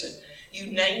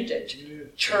You named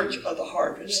it Church of the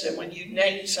Harvest. And when you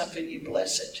name something, you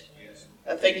bless it.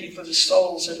 I thank you for the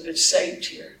souls that have been saved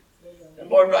here. And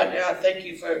Lord, right now, I thank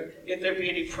you for if there be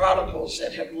any prodigals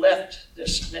that have left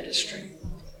this ministry.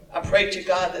 I pray to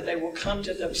God that they will come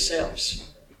to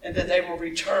themselves and that they will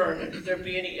return. And if there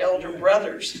be any elder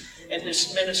brothers in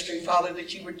this ministry, Father,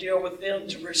 that you would deal with them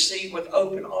to receive with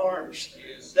open arms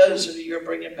those of you you're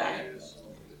bringing back.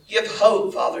 Give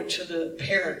hope, Father, to the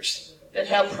parents that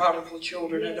have prodigal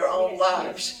children in their own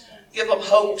lives. Give them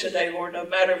hope today, Lord, no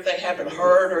matter if they haven't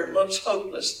heard or it looks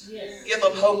hopeless. Give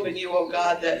them hope in you, oh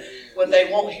God, that when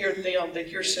they won't hear them, that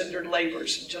you're sending their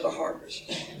laborers into the harvest.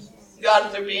 God,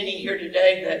 if there be any here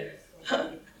today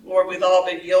that, Lord, we've all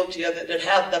been guilty of it, that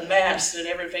have the mask and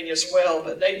everything as well,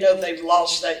 but they know they've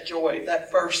lost that joy,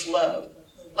 that first love,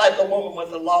 like the woman with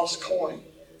the lost coin.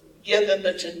 Give them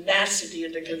the tenacity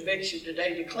and the conviction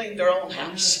today to clean their own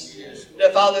house.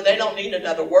 That, Father, they don't need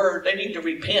another word. They need to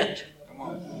repent.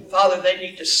 Father, they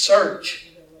need to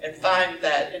search and find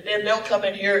that. And then they'll come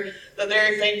in here, the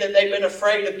very thing that they've been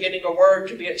afraid of getting a word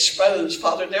to be exposed.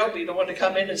 Father, they'll be the one to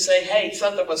come in and say, hey,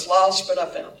 something was lost, but I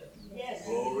found it. Yes.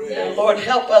 And Lord,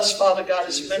 help us, Father God,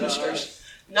 as ministers,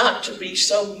 not to be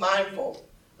so mindful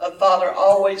of, Father,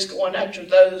 always going after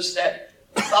those that,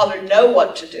 Father, know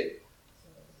what to do.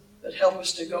 But help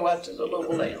us to go after the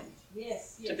little lamb.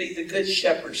 To be the good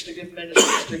shepherds, the good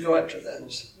ministers, to go after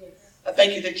those. I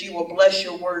thank you that you will bless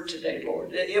your word today,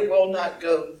 Lord. It will not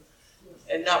go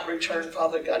and not return,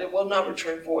 Father God. It will not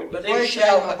return void, but it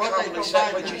shall accomplish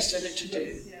that which you sent it to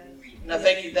do. And I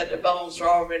thank you that the bones are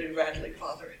already rattling,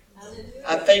 Father.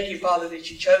 I thank you, Father, that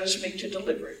you chose me to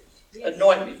deliver it.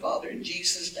 Anoint me, Father, in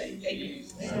Jesus' name. Amen.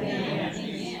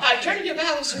 Amen. All right, turn to your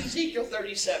Bibles to Ezekiel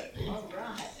 37.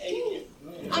 Amen.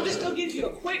 I'm just going to give you a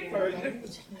quick version.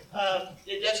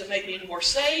 It doesn't make me any more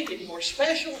saved, any more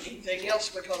special, anything else,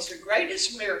 because the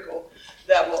greatest miracle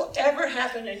that will ever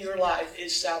happen in your life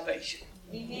is salvation.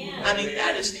 Amen. I mean,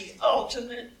 that is the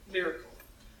ultimate miracle.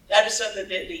 That is something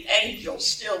that the angels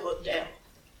still look down.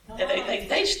 And they think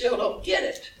they still don't get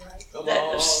it.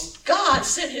 That God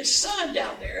sent his son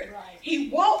down there. He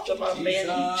walked among men.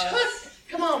 He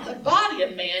took, the body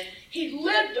of man. He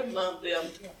lived among them.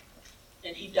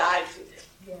 And he died for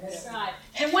them. That's right.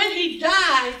 And when he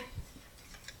died,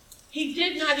 he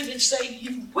did not even say,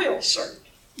 you will serve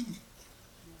me.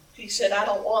 He said, I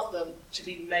don't want them to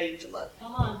be made to love me.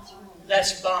 Come on.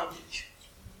 That's bondage.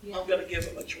 I'm going to give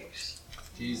them a choice.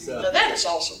 Jesus. Now that is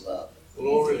awesome love.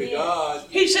 Glory to God.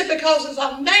 He said, because as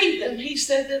I made them, he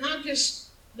said, then I'm just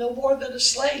no more than a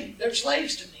slave. They're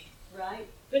slaves to me. Right.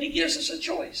 But he gives us a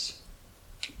choice.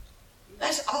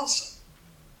 That's awesome.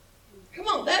 Come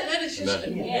on, that is just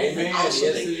an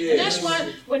awesome thing. And that's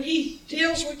why when he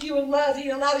deals with you in love, he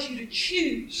allows you to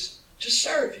choose to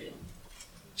serve him.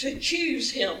 To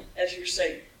choose him as your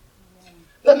Savior.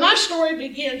 But my story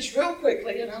begins real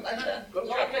quickly, and I'm going to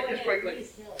try to make this quickly.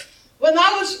 When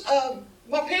I was,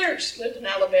 my parents lived in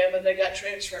Alabama. They got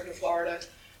transferred to Florida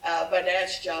by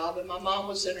Dad's job, and my mom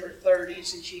was in her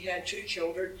 30s, and she had 2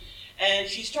 children. And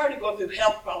she started going through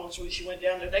health problems when she went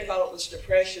down there. They thought it was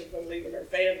depression from leaving her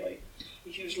family.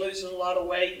 She was losing a lot of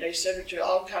weight. They sent her to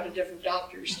all kind of different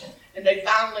doctors. And they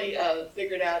finally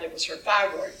figured out it was her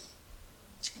thyroid.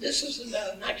 This was in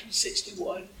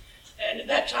 1961. And at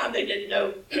that time, they didn't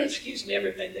know,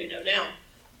 everything they know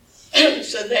now.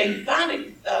 So they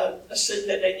finally said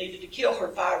that they needed to kill her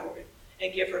thyroid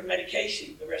and give her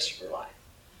medication the rest of her life.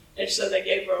 And so they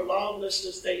gave her a long list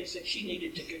of things that she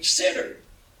needed to consider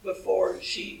before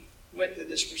she went through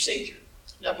this procedure.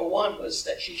 Number 1 was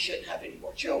that she shouldn't have any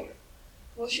more children.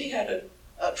 Well, she had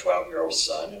a 12-year-old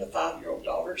son and a 5-year-old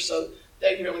daughter, so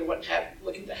they really weren't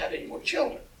looking to have any more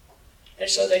children. And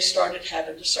so they started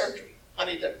having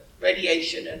the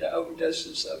radiation and the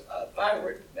overdoses of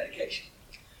thyroid medication.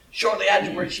 Shortly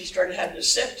afterwards, she started having the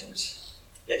symptoms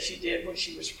that she did when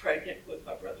she was pregnant with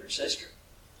my brother and sister.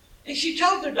 And she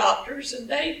told the doctors, and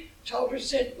they told her,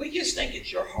 said, we just think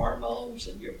it's your hormones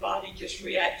and your body just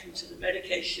reacting to the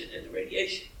medication and the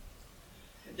radiation.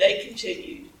 And they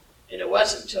continued, and it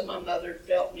wasn't until my mother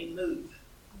felt me move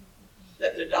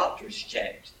that the doctors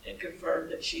checked and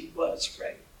confirmed that she was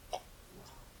pregnant.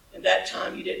 And that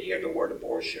time, you didn't hear the word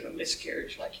abortion or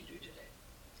miscarriage like you do today.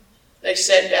 They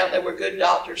sat down, they were good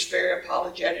doctors, very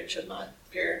apologetic to my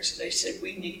parents, and they said,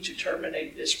 we need to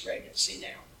terminate this pregnancy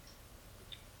now.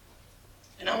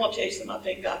 And I want to tell you something, I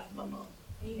thank God for my mom.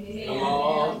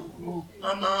 Amen.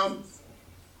 My mom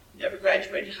never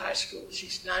graduated high school.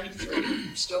 She's 93.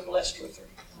 I'm still blessed with her.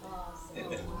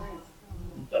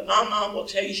 But my mom will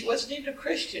tell you she wasn't even a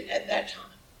Christian at that time.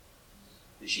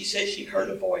 But she said she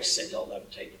heard a voice say, don't let them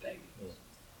take the baby.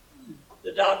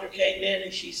 The doctor came in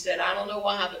and she said, I don't know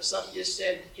why, but something just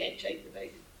said you can't take the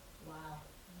baby. Wow.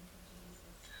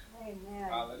 Amen.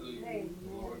 Hallelujah.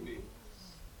 Amen.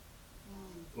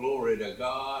 Glory to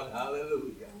God.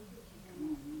 Hallelujah.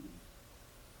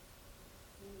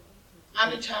 How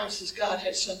many times has God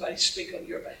had somebody speak on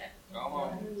your behalf? Come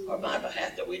on. Or my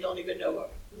behalf that we don't even know of?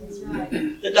 That's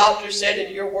right. The doctor said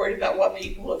if you're worried about what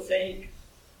people will think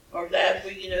or that,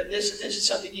 this is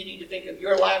something you need to think of.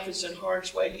 Your life is in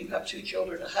harm's way. You have 2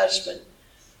 children, a husband.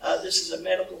 This is a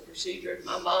medical procedure.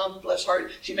 My mom, bless her,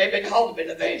 she may have been called to be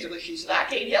an evangelist. She said, I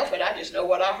can't help it. I just know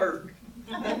what I heard.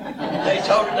 They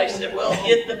told her, they said, well,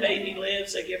 if the baby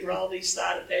lives, they give her all these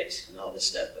side effects and all this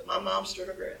stuff. But my mom stood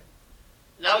her ground.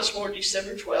 And I was born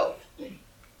December 12th.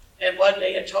 And one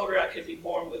day I told her I could be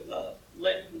born with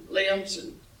limbs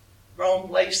and grown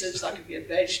places. I could be a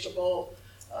vegetable.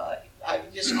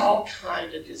 Just all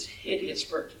kind of just hideous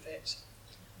birth defects.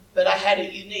 But I had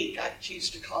a unique, I choose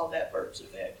to call that birth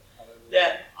defect,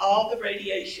 that all the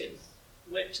radiation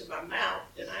went to my mouth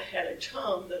and I had a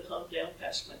tongue that hung down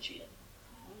past my chin.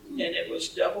 And it was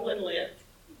double in length,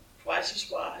 twice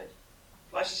as wide,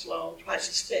 twice as long, twice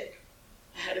as thick.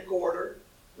 I had a goiter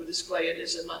with this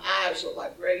glandis, and my eyes looked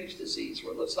like Graves' disease,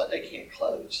 where it looks like they can't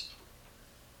close.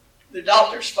 The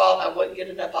doctors thought I wouldn't get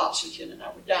enough oxygen and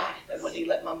I would die. They wouldn't even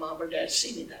let my mom or dad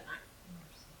see me that night.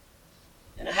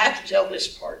 And I have to tell this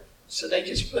part. So they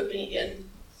just put me in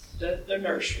the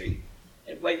nursery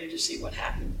and waited to see what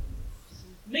happened.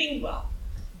 Meanwhile,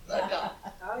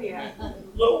 Oh, yeah. a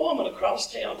little woman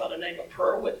across town by the name of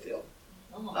Pearl Whitfield.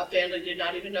 My family did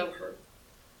not even know her.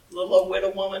 Little old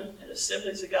widow woman at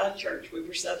Assemblies of God Church. We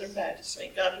were Southern Baptists.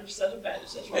 Thank God we were Southern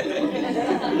Baptists. That's what we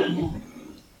were.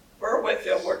 Pearl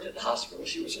Whitfield worked at the hospital.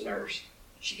 She was a nurse.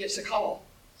 She gets a call.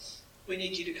 We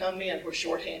need you to come in. We're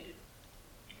shorthanded.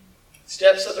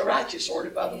 Steps of the righteous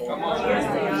ordered by the Lord. Yes,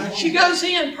 they are. She goes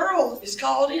in. Pearl is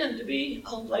called in to be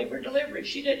on labor and delivery.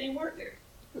 She didn't even work there.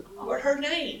 But her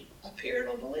name appeared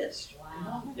on the list.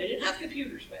 Wow. They didn't have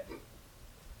computers back then.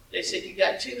 They said, you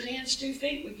got 2 hands, 2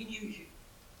 feet, we can use you.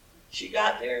 She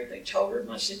got there, they told her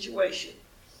my situation,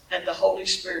 and the Holy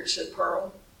Spirit said,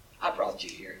 Pearl, I brought you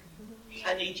here.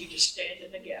 I need you to stand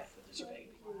in the gap for this baby.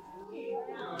 See,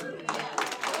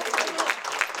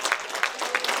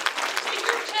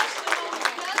 your testimony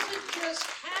doesn't just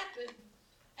happen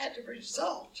at the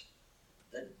result.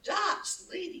 The dots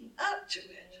leading up to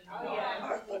it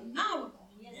are phenomenal.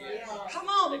 Come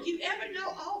on, if you ever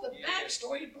know all the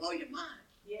backstory, it'll blow your mind.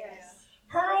 Yes.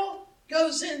 Pearl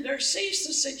goes in there, sees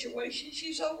the situation,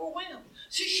 she's overwhelmed.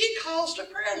 So she calls the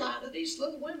prayer line of these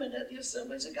little women at the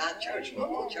Assemblies of God Church,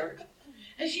 local church.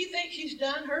 And she thinks she's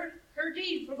done her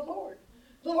deed for the Lord.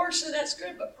 The Lord said, that's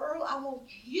good, but Pearl, I want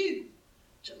you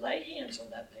to lay hands on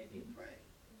that baby and pray.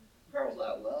 Pearl's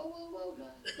like, whoa,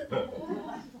 God.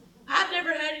 I've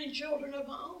never had any children of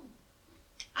my own.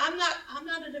 I'm not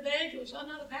an evangelist. I'm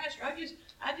not a pastor. I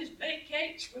just bake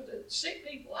cakes for the sick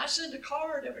people. I send a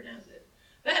card every now and then.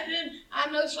 Back then, I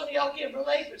know some of y'all can't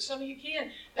relate, but some of you can.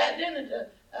 Back then,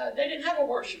 they didn't have a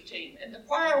worship team, and the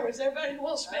choir was everybody who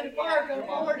wants to be in the choir go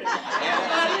forward, and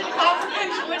everybody in the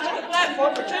congregation went to the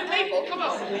platform for 2 people. Come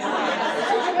on.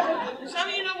 Some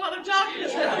of you know what I'm talking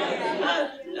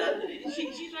about.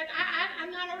 She's like,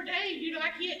 I'm not ordained. I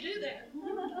can't do that.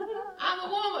 I'm a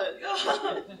woman.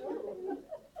 God.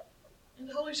 And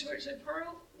the Holy Spirit said,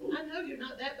 Pearl, I know you're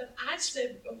not that, but I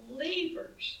said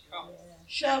believers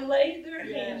shall lay their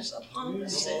hands upon the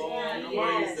sick,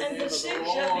 and the sick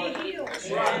shall be healed.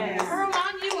 Pearl,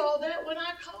 I knew all that when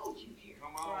I called you here.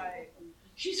 Right.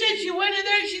 She said she went in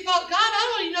there and she thought, God,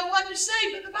 I don't even know what to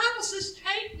say, but the Bible says,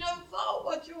 take no thought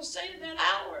what you'll say in that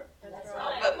hour.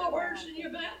 I'll put my words in your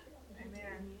mouth.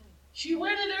 Amen. She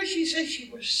went in there, she said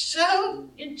she was so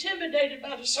intimidated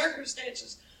by the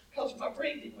circumstances because my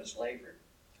breathing was labored.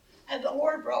 And the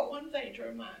Lord brought one thing to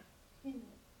her mind.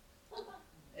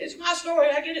 It's my story.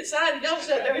 I get excited. Y'all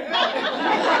sit there.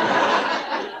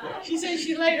 She said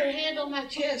she laid her hand on my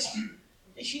chest.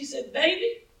 And she said,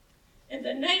 baby, in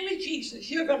the name of Jesus,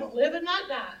 you're going to live and not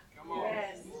die. Come on.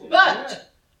 Yes.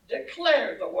 But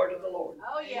declare the word of the Lord.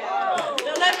 Oh, yeah.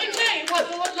 Now let me tell you what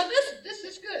the Lord, now this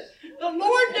is good. The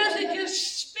Lord doesn't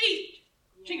just speak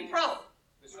to your problem,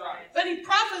 That's right. but He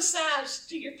prophesies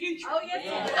to your future. Oh, yes.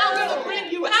 I'm going to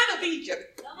bring you out of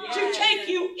Egypt to take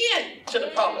you into the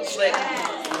promised land.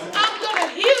 I'm going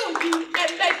to heal you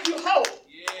and make you whole.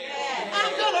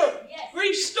 I'm going to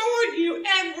restore you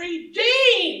and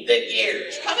redeem the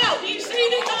years. Come on, do you see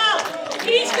it? Come on.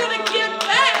 He's going to give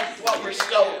back what we're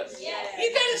stolen.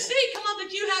 You got to see, come on,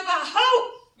 that you have a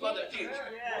hope for the future.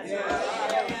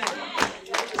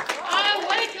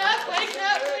 Wake up, wake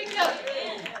up, wake up.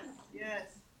 Yes.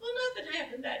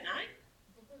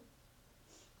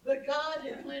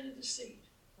 planted the seed.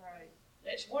 Right.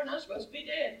 Next morning, I'm supposed to be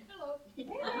dead. Hello.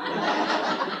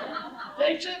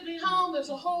 They took me home. There's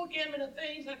a whole gamut of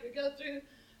things I could go through,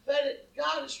 but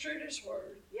God is true to His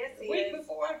word. Yes, The He week is.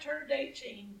 before I turned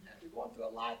 18, after going through a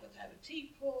life of having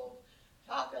teeth pulled,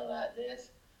 talking like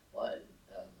this,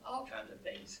 all kinds of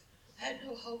things, I had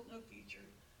no hope, no future.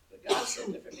 But God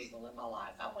sent different people in my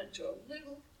life. I went to a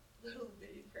little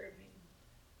bitty prayer meeting,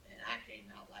 and I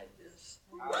came out like this.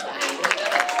 And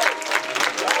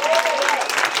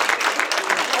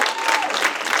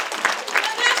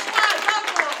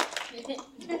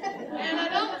I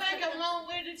don't think I'm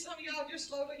long-winded. Some of y'all just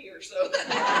slow to hear, so.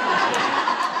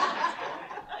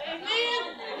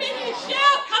 Amen. Can you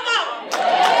shout? Come on.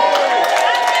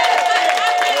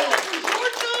 Your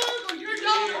son or your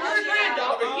daughter or your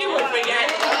granddaughter, you would be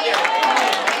acting like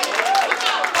that. Come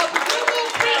on, you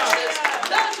little princess.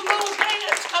 Those little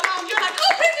dance. Come on. You're like,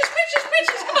 oh, princess.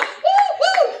 Come on. Woo,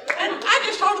 woo. And I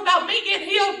just told about me getting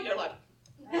healed. And you're like,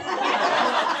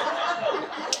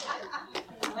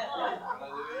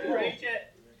 Preach it.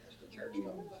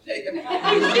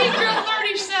 Ezekiel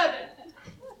 37,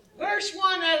 verse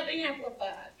 1 out of the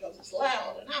Amplified, because it's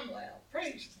loud and I'm loud.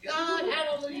 Praise God,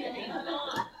 hallelujah, amen.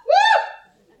 Woo!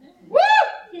 Woo!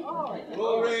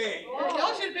 Glory.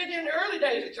 Y'all should have been here in the early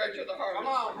days of Church of the Harvest. Come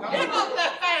on, come Get on. off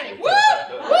that thing. Woo! Woo!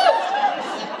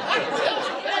 I can tell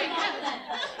something.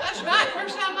 That's right.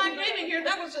 First time I came in here,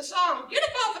 that was the song. Get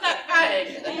up off of that thing.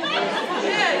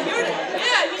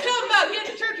 Yeah, you talking about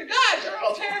getting the Church of God,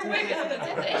 girl. Terry Wiggins.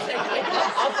 They say, get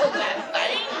up off of that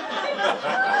thing.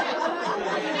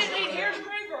 You didn't eat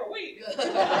hairspray for a week.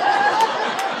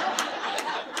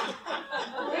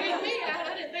 Read me out.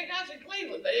 I didn't think I was in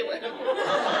Cleveland, but anyway.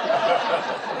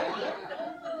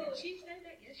 Did she say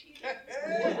that? Yes, she did.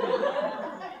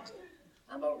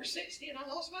 I'm over 60 and I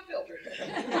lost my filter. I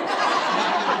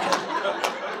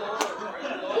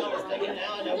was thinking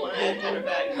now I know why I had to put her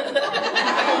back.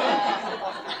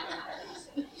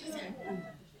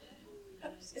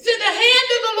 It said the hand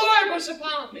of the Lord was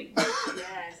upon me.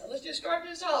 Yes. Now, let's just start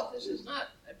this off. This is not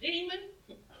a demon.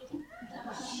 This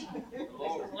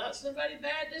is not somebody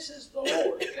bad. This is the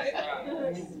Lord. Okay?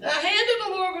 The hand of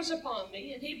the Lord was upon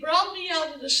me, and He brought me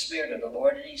out of the Spirit of the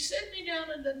Lord, and He set me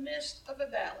down in the midst of a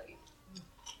valley.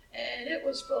 And it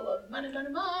was full of money. Ooh, now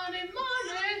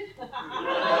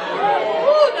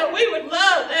we would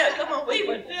love that. Come on, we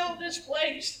would fill this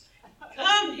place.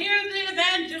 Come hear the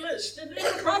evangelist, and they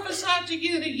will prophesy to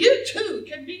you that you too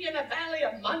can be in a valley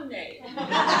of money. We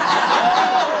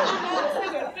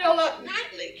would fill up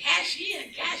nightly. Cash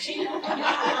in.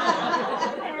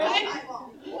 Right?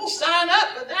 We'll sign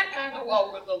up for that kind of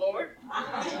walk with the Lord.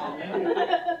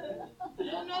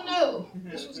 No.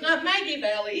 This was not Maggie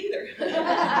Valley either.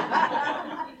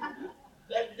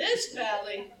 But this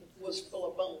valley was full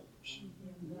of bones.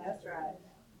 That's right.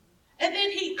 And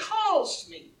then He caused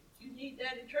me. You need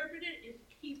that interpreted?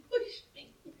 He pushed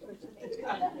me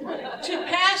to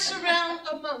pass around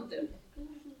among them.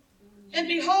 And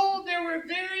behold, there were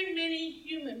very many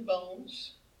human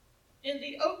bones in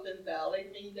the open valley,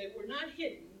 meaning they were not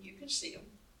hidden. You could see them.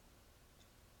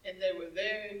 And they were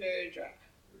very, very dry.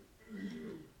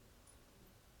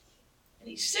 And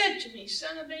He said to me,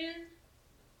 Son of man,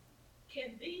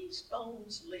 can these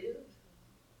bones live?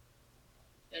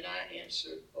 And I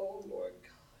answered, Oh Lord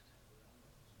God,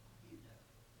 you know.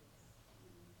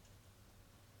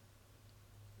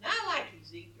 Now I like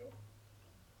Ezekiel.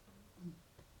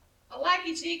 I like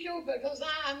Ezekiel because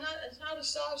it's not a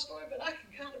sob story, but I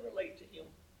can kind of relate to him.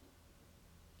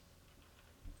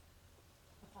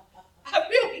 I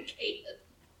really can.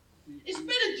 It's been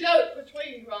a joke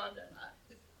between Rhonda and I.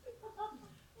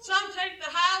 Some take the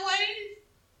highway,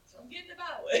 some get the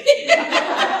byway.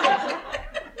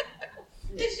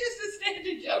 It's just a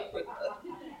standing joke with us.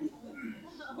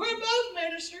 We're both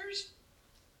ministers,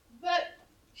 but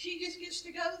she just gets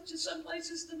to go to some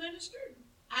places to minister.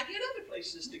 I get other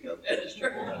places to go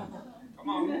minister. Come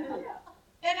on. And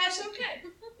that's okay,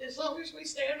 as long as we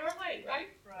stay in our lane, right?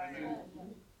 Right.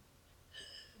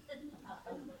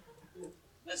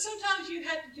 But sometimes you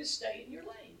have to just stay in your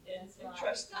lane and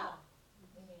trust God. Oh,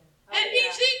 And yeah.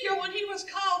 Ezekiel, when he was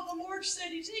called, the Lord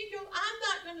said, Ezekiel, I'm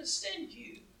not going to send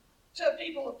you to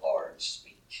people of foreign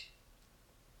speech.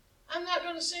 I'm not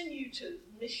going to send you to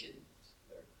missions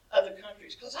or other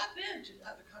countries, because I've been to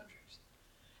other countries.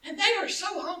 And they are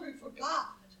so hungry for God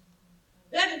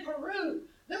that in Peru,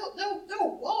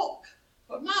 they'll walk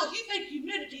for miles. You think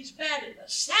humidity's bad in the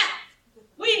South.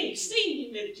 We ain't seen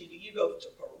humidity till you go to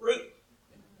Peru.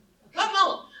 Come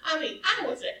on. I mean, I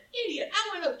was an idiot. I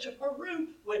went up to Peru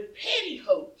with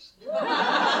pantyhose. You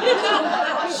talking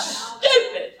about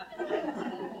stupid.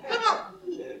 Come on.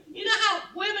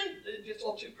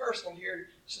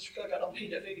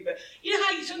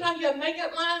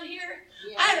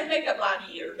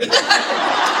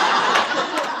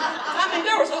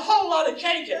 to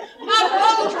change it. My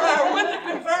blow dryer with the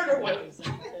converter with it.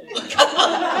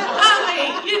 I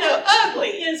mean,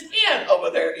 ugly is in over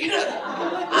there,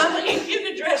 I mean, you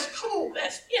can dress cool,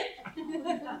 that's it.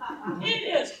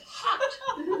 It is hot.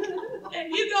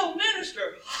 And you go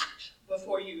minister hot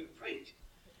before you preach.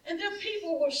 And then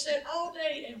people will sit all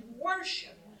day and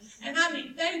worship. And I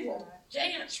mean, they will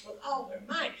dance with all their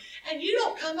might. And you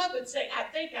don't come up and say, I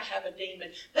think I have a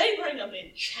demon. They bring them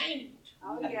in chained.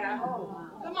 Oh, yeah.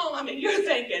 Come on, I mean, you're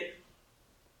thinking,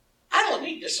 I don't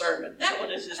need discernment. That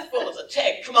one is as full as a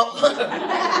tag. Come on.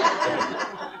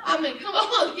 I mean, come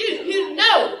on. You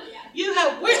know. You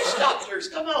have witch doctors.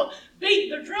 Come on.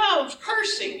 Beating the drums,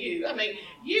 cursing you. I mean,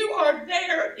 you are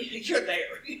there. You're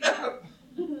there,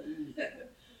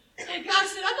 And God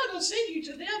said, I'm not going to send you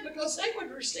to them because they would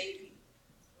receive you.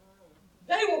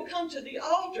 They will come to the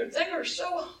altar. They are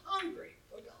so hungry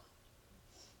for God.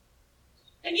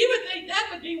 And you would think that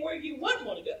would be where you wouldn't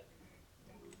want to go.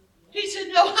 He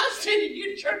said, no, I'm sending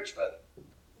you to church folk.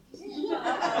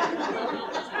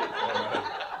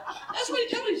 That's what he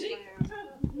told Ezekiel.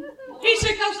 He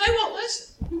said, because they won't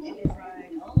listen. And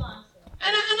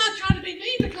I'm not trying to be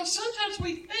mean because sometimes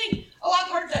we think, oh,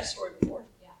 I've heard that story before.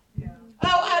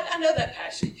 Oh, I know that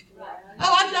passage.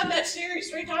 Oh, I've done that series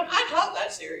 3 times. I taught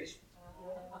that series.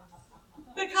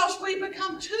 Because we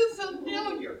become too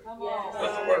familiar with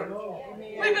the Word.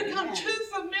 We become too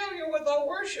familiar with our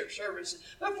worship services.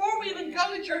 Before we even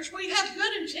go to church, we have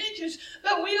good intentions,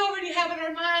 but we already have in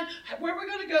our mind where we're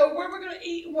going to go, where we're going to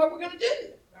eat, and what we're going to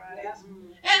do.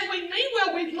 And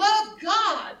meanwhile, we love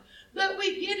God, but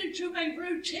we get into a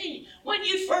routine. When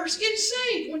you first get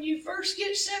saved, when you first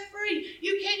get set free,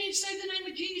 you can't even say the name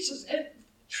of Jesus. And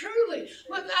truly,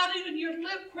 without even your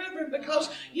lip quivering, because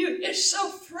it's so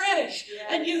fresh.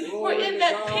 And you were in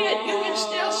that pit, you can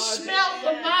still smell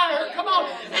the mire. Come on.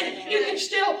 And you can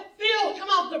still feel, come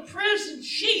on, the prison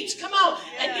sheets. Come on.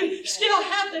 And you still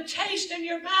have the taste in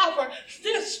your mouth, or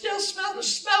still smell the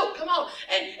smoke. Come on.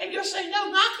 And you'll say,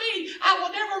 no, not me. I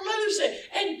will never lose it.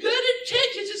 And good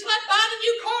intentions, it's like buying a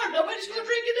new car. Nobody's going to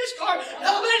drink in this car.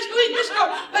 Nobody's going to eat this car.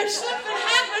 But something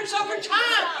happens over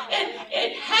time. And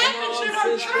it happens in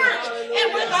our church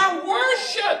and with our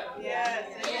worship. Yes.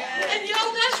 And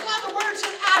that's why the word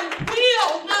says, I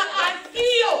will, not I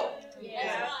feel.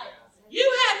 Yes. You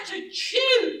have to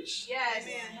choose. Yes.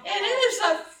 And it is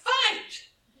a fight.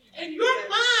 And your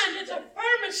mind is a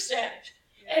thermostat.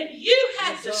 And you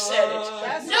have to set it.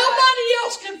 Nobody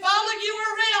else can follow you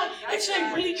around and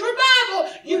say, read your Bible.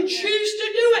 You choose to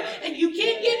do it. And you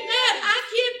can't get mad. I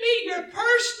can't be your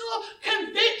personal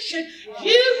conviction.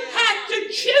 You have to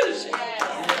choose it.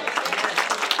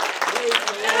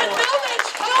 And I know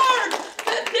that's hard,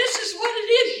 but this is what it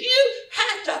is. You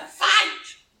have to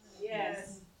fight.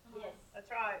 Yes. That's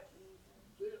right.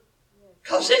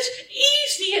 Because it's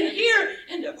easy in here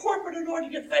in the corporate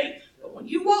anointing of faith. But when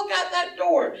you walk out that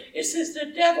door, it says the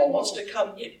devil wants to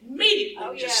come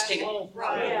immediately to steal.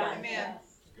 Right. Yeah. Amen.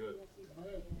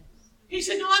 He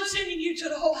said, no, I'm sending you to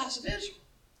the whole house of Israel.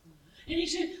 And he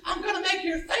said, I'm going to make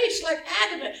your face like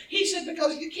adamant. He said,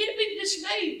 because you can't be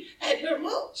dismayed at their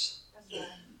looks.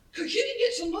 Because you can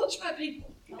get some looks by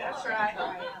people. That's right.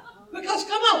 Because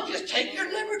come on, just take your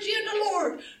liberty in the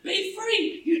Lord. Be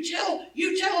free. You tell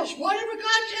us whatever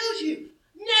God tells you.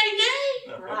 Nay, nay.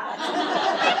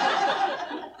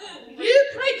 You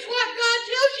preach what God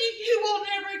tells you, you will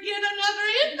never get another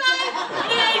invite.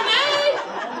 Nay, nay.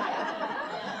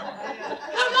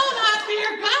 Come on, I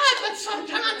fear God, but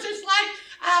sometimes it's like,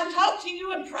 I'll talk to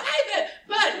you in private,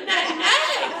 but nay,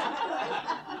 nay.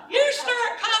 You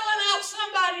start calling out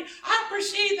somebody, I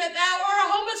perceive that thou art a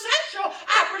homosexual.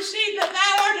 I perceive that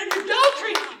thou art an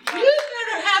adultery. You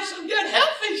better have some good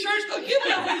health insurance because you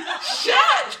will be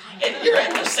shot if you're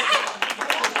in the South.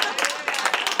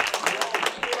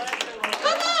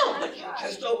 Come on, but you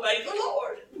just obey the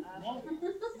Lord.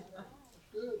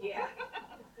 Yeah.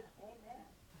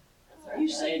 You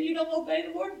saying you don't obey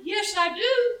the Lord? Yes, I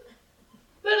do.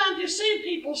 But I'm just saying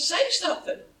people say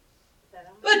something.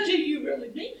 But do you really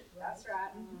mean it? That's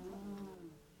right.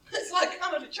 It's like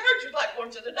coming to church. It's like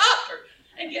going to the doctor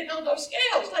and getting on those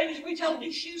scales. Ladies, we tell them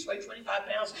these shoes weigh 25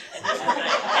 pounds. And this one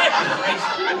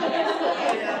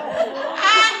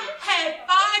I had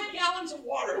 5 gallons of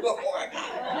water before I got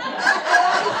it.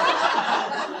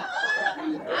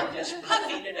 I'm just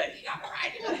puffy today. Yeah,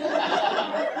 right.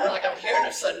 Like I'm carrying a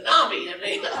tsunami in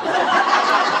me.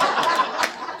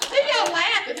 Then y'all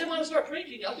laugh, and then when I start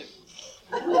preaching, y'all do.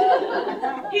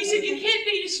 He said, you can't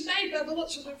be dismayed by the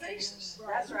looks of their faces.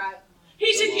 That's right.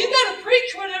 He said, you got to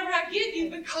preach whatever I give you,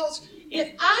 because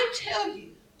if I tell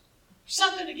you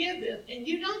something to give them and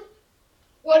you don't,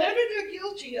 whatever they're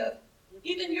guilty of,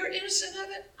 even you're innocent of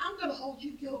it, I'm going to hold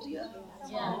you guilty of it.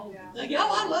 Yeah. Now,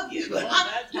 y'all, I love you, but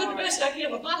I'm doing the best I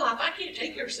can with my life. I can't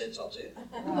take your sins on too.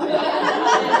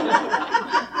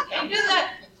 Can't do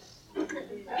that.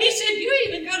 He said, you're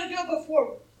even going to go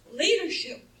before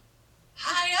leadership,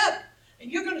 high up,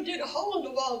 and you're going to dig a hole in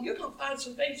the wall, and you're going to find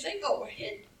some things they thought were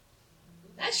hidden.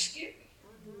 That's scary.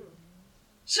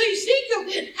 So Ezekiel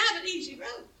didn't have an easy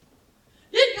road.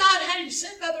 Then God had him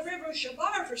sit by the river of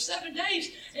Shabar for 7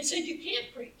 days and said, you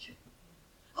can't preach.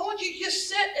 I want you to just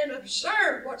sit and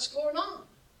observe what's going on.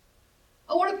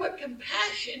 I want to put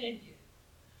compassion in you.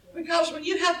 Because when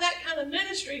you have that kind of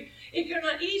ministry, if you're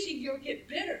not easy, you'll get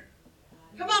bitter.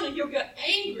 Come on, and you'll get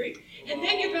angry. And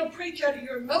then you're going to preach out of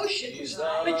your emotions.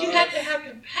 But you have to have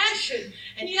compassion.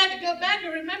 And you have to go back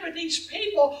and remember these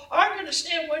people are going to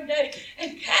stand one day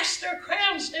and cast their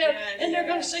crowns down. And they're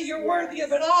going to say, you're worthy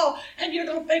of it all. And you're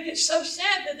going to think it's so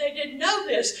sad that they didn't know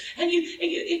this. And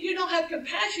if you don't have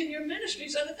compassion, your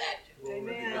ministry's unaffected.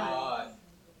 Amen.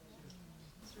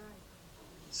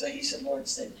 So he said, Lord,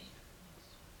 send me.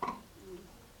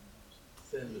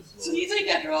 Send us, So you think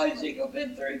after all Ezekiel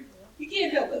been through, you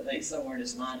can't help but think somewhere in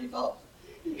his mind he thought,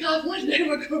 God, one day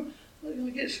we're going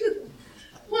to get,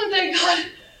 one day, God,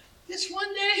 just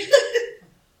one day,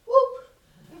 whoop,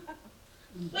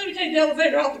 let me take the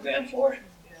elevator off the ground floor.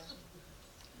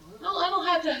 No, I don't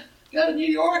have to go to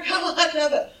New York. I don't have to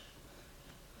have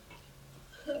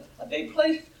a big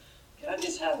place. Can I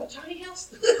just have a tiny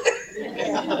house?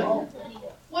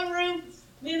 One room,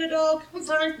 me and a dog, I'm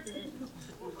fine.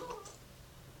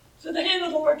 So the hand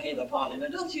of the Lord came upon him,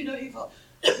 and don't you know he thought,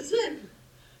 this is it.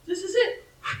 This is it.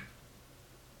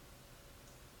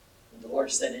 And the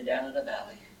Lord sent him down in a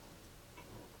valley,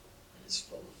 and it's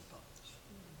full of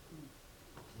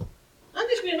bones. I'm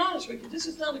just being honest with you. This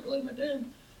is not a gloom and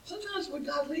doom. Sometimes when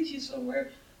God leads you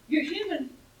somewhere, your human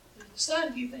side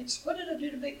of you thinks, what did I do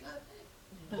to make God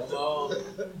think? Come on.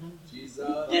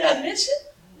 Jesus. Did I miss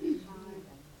it?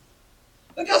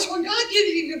 Because when God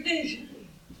gives you your vision,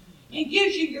 and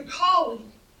gives you your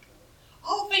calling,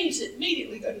 all things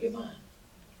immediately go to your mind.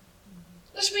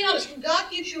 Let's be honest, when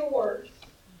God gives you a word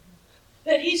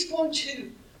that he's going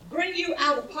to bring you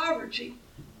out of poverty,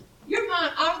 your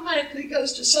mind automatically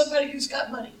goes to somebody who's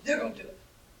got money. They're going to do it.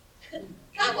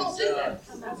 God won't do that.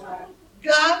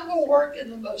 God will work in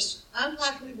the most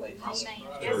unlikely way possible.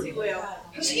 Yes, he will.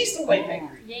 Because he's the way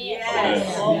maker.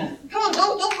 Yes. Come on,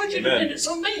 don't put your dependence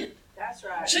on man. That's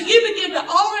right. So you begin to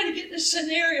already get this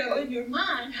scenario in your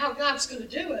mind how God's going to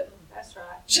do it. That's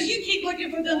right. So you keep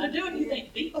looking for them to do it, and you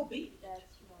think, be obedient.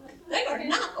 They are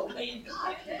not obeying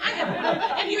God.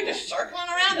 And you're just circling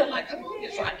around them like, come on,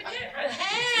 just right the camera.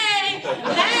 Hey,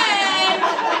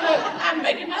 I'm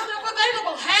making myself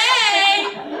available.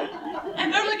 Hey.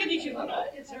 And they're looking at you like,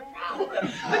 what is their problem?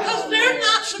 Because they're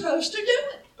not supposed to do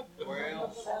it.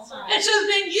 And so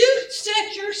then you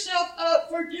set yourself up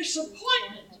for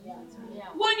disappointment.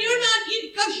 When you're not,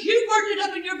 because you worked it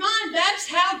up in your mind, that's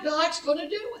how God's going to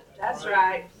do it. That's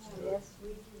right.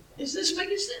 Is this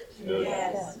making sense?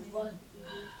 Yes.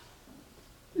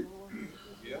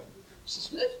 This is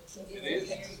good. It is.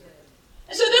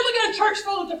 And so then we got a church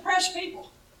full of depressed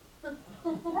people. And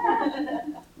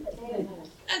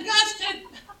God said,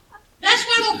 that's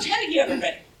why I don't tell you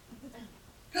everything.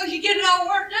 Because you get it all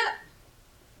worked up.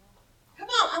 Come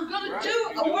on, I'm going to do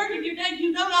a work in your day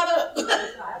you know not of.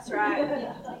 That's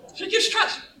right. So just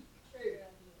trust me.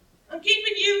 I'm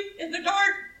keeping you in the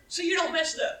dark so you don't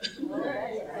mess it up.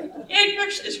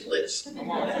 Ignorance is bliss.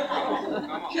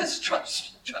 Just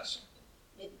trust.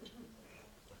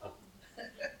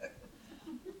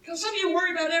 Because some of you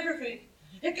worry about everything.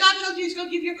 If God tells you he's going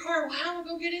to give you a car, well, how am I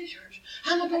going to get insurance?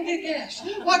 How am I going to get gas?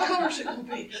 What color is it going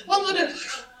to be? What am I going to do?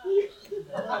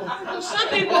 Some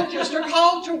people just are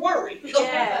called to worry.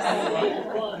 Yes.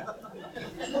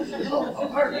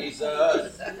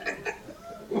 Jesus.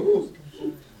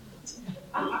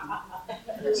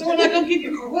 So we're not going to give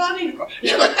you a car. Well, I need a car.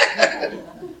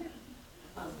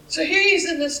 So here he's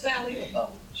in this valley of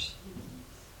bones.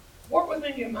 Work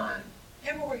within your mind.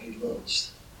 Everywhere he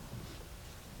looks,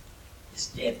 it's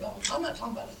dead bones. I'm not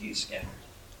talking about a few scattered.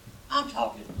 I'm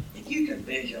talking, if you can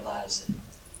visualize it,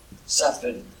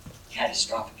 something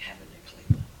catastrophic happened in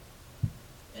Cleveland.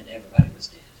 And everybody was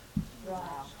dead.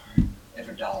 Wow.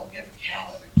 Every dog, every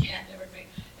cow, every cat, everything.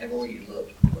 Everywhere you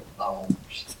looked were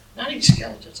bones. Not even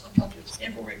skeletons. I'm talking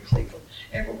everywhere in Cleveland.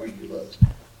 Everywhere you looked,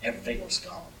 everything was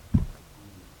gone.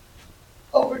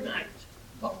 Overnight,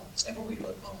 bones. Everywhere you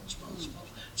looked, bones.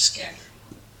 Scattered.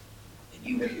 And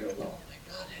you were here alone, and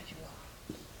God had you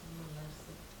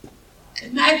up.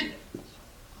 Imagine it.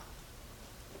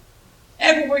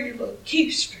 Everywhere you look,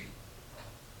 Keith Street.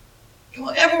 Come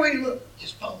on, everywhere you look,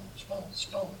 just bones, bones,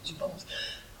 bones, bones.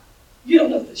 You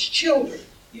don't know if it's children.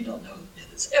 You don't know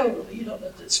if it's elderly. You don't know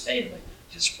if it's family.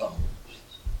 Just bones.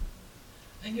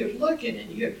 And you're looking and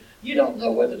you don't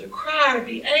know whether to cry or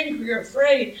be angry or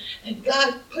afraid. And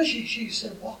God pushes you and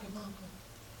says, walk among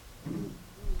them.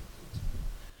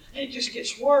 And it just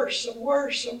gets worse and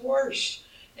worse and worse.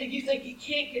 And you think it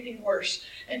can't get any worse.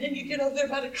 And then you get over there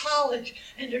by the college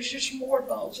and there's just more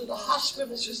bones. And the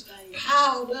hospital's just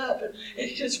piled up. And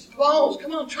it's just bones.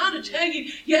 Come on, I'm trying to tell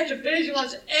you, you have to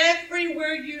visualize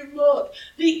everywhere you look.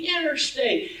 The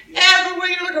interstate. Everywhere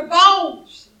you look are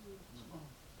bones.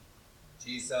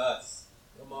 Jesus.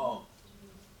 Come on.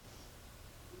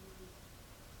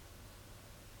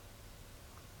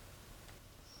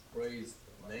 Praise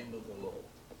the name of the Lord.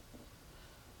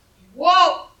 You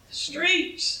walk the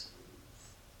streets.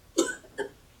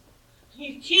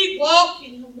 You keep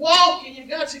walking and walking. You've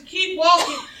got to keep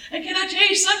walking. And can I tell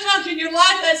you, sometimes in your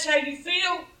life, that's how you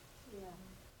feel.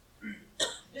 Yeah.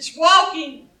 It's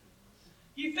walking.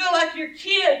 You feel like your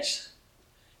kids.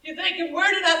 You're thinking,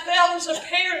 where did I fail as a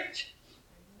parent?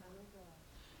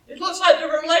 It looks like the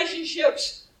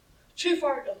relationship's too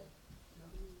far gone.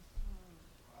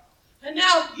 And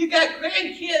now you got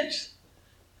grandkids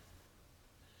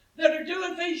that are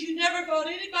doing things you never thought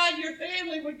anybody in your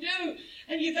family would do.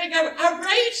 And you think, I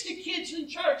raised the kids in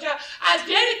church. I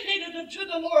dedicated them to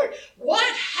the Lord.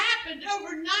 What happened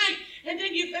overnight? And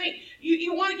then you think,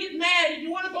 you want to get mad and you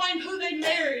want to blame who they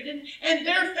married and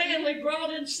their family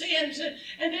brought in sins.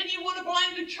 And then you want to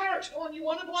blame the church. And you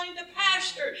want to blame the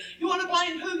pastor. You want to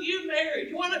blame who you married.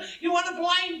 You want to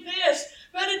blame this.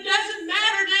 But it doesn't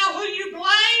matter now who you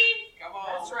blame. Come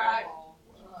on. That's right.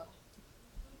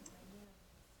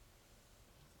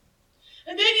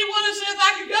 And then you want to say, if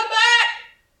I could go back.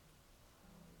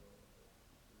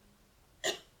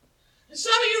 And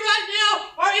some of you right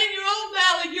now are in your own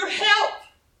valley, your health,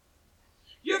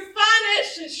 your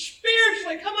finances,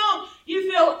 spiritually. Come on.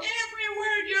 You feel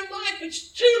everywhere in your life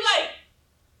it's too late.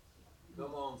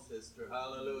 Come on, sister.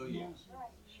 Hallelujah.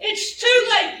 It's too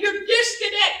late. You're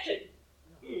disconnected.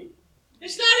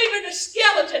 It's not even a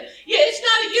skeleton. You're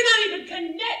not even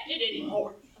connected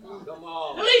anymore. Come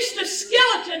on. At least the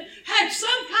skeleton had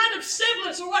some kind of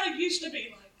semblance of what it used to be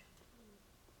like.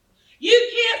 You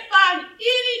can't find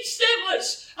any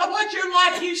semblance of what your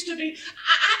life used to be.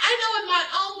 I know in my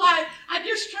own life, I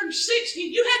just turned 60.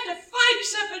 You have to fight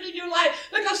something in your life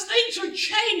because things are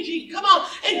changing. Come on.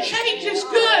 And change is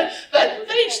good, but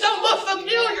things don't look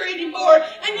familiar anymore.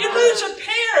 And you lose a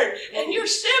parent, and your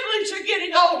siblings are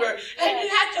getting older, and you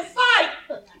have to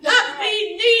fight not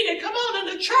being needed. Come on,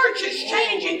 and the church is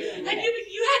changing, and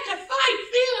you have to fight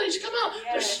feelings. Come on,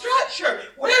 the structure.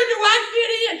 Where do I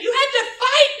fit in? You have to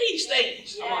fight these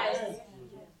things. Yes.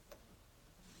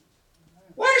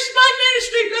 Where's my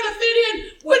ministry going to fit in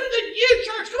with the new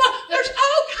church? Come on, there's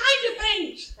all kinds of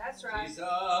things. That's right.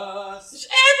 Jesus. It's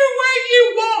everywhere you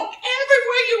walk.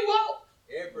 Everywhere you walk.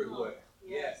 Everywhere.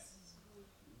 Yes.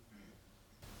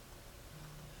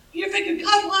 You're thinking,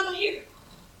 God, why am I here?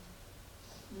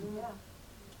 Yeah.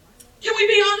 Can we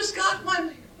be honest, God, why am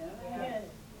I here? Yeah.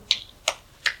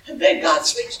 And then God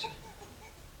speaks to me.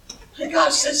 And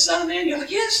God says, son of man, you're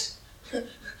like, yes.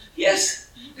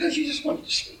 Yes, because you just wanted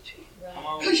to speak to you.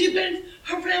 Because you've been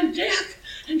around death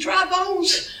and dry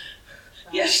bones.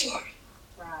 Right. Yes, Lord.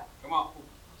 Right. Come on.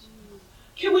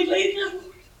 Can we leave now,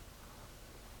 Lord?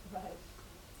 Right.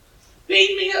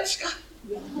 Beam me up, Scott.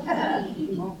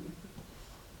 And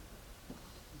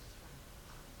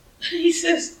he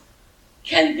says,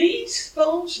 can these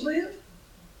bones live?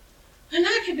 And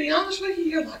I can be honest with you,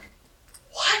 you're like,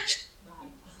 what?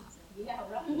 Yeah,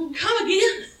 right. Come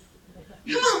again.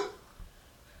 Come on.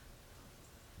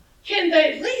 Can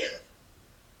they live?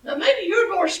 Now maybe you're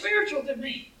more spiritual than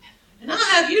me. And I'll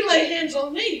have you lay hands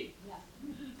on me.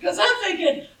 Because I'm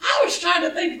thinking, I was trying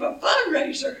to think of a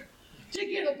fundraiser to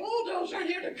get a bulldozer in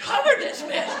here to cover this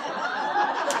mess.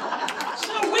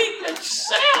 So we could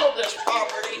sell this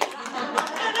property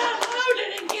and unload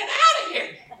it and get out of here.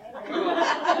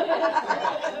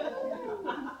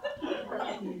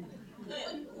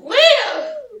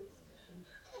 Live.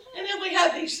 And then we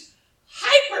have these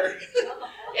hyper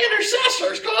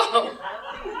intercessors, come on,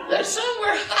 that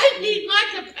somewhere I need my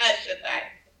compassion back.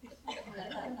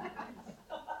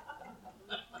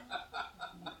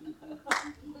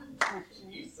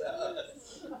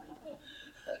 Jesus.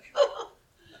 Come on.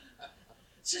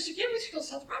 Sister Kim, we're just going to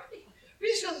sell the property. We're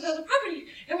just going to sell the property,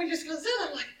 and we're just going to sell it.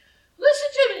 I'm like, listen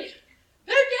to me.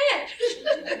 They're dead.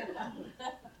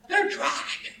 They're dry.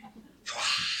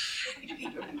 Dry.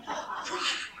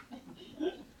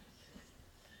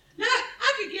 Now,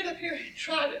 I could get up here and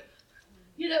try to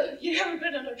You know, you ever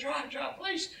been in a dry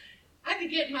place? I could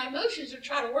get my emotions and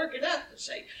try to work it up and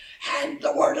say, and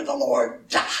the word of the Lord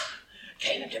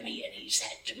came to me, and he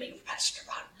said to me, Pastor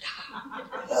Rhonda,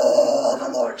 oh,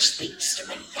 the Lord speaks to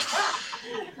me.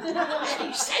 And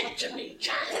he said to me,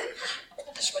 John,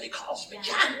 that's what he calls me,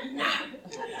 John.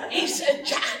 He said,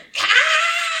 John,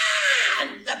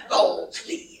 can the bold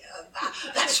live?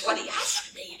 That's what he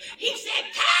asked me. He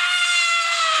said,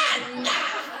 can the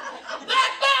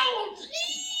bold live?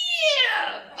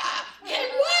 Can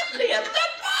what live? The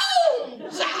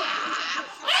bones.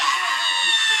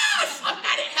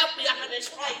 Somebody help me up in this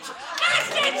place. I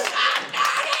said,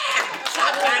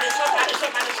 somebody.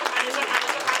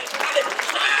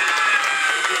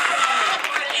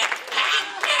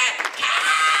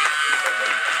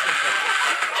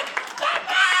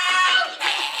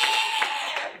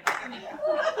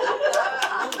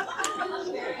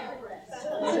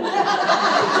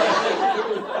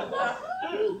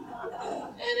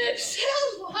 And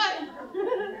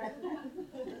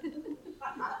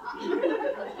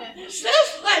it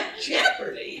sounds like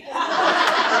Jeopardy.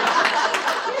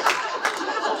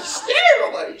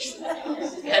 Steroids.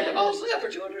 And the most left for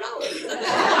 $200.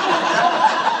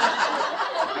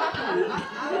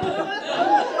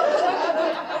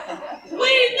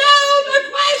 We know the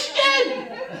question.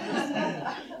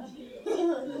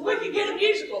 We could get a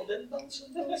musical, then.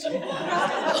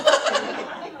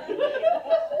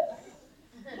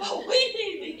 Well, we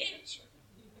need the answer.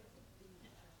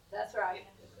 That's right.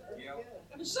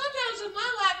 And sometimes in my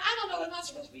life, I don't know, am I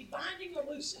supposed to be binding or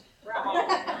loosing? Am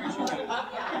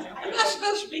I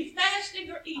supposed to be fasting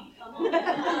or eating?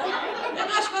 Am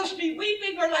I supposed to be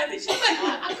weeping or laughing?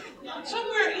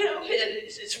 Somewhere, you know,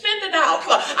 it's spin it out.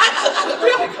 I'm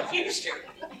really confused here.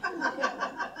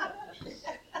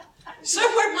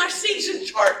 Somewhere my season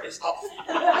chart is off. You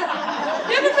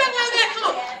ever felt like that? Come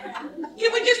on.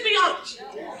 Can we just be honest?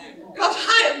 Because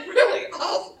I am really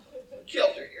off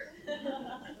kilter here.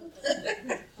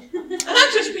 And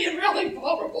I'm just being really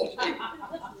vulnerable to you.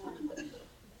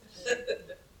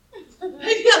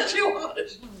 I'm too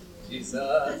honest.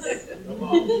 Jesus. Come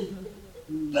on.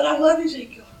 But I love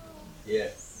Ezekiel.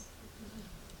 Yes.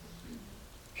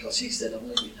 Because he said,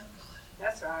 only you know God.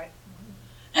 That's right.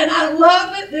 And I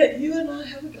love it that you and I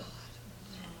have a God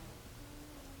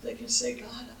that can say,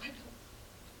 God, I don't.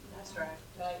 That's right.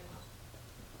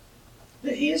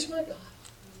 That he is my God.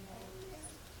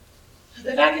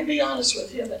 That I can be honest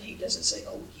with him and he doesn't say,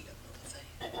 oh, you don't know the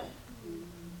thing.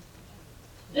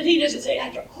 That he doesn't say,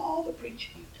 after all the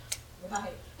preaching you've done,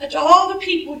 Right. after all the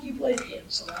people you've laid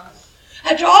hands on,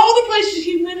 after all the places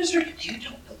you ministered, you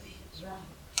don't know the answer.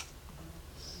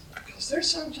 Because there's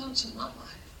sometimes in my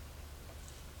life,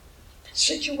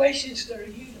 situations that are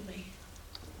new to me,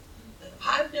 that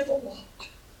I've never walked,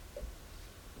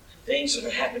 things that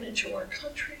are happening to our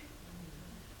country,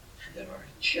 and that our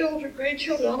children,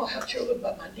 grandchildren, I don't have children,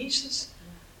 but my nieces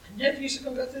and nephews are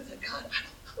going to go through that. God, I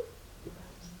don't know.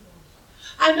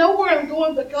 I know where I'm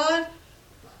going, but God,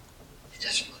 it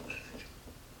doesn't look good.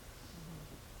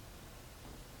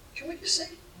 Can we just say?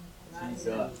 Jesus.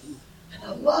 And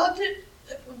I loved it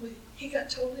that when he got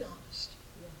totally honest,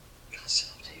 God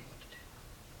said, I'll tell you what to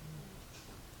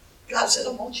do. God said, I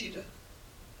want you to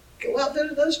go out there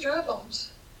to those dry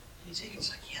bones. And Ezekiel's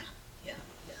like, yeah.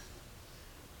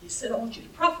 He said, I want you to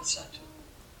prophesy to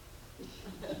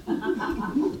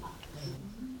them.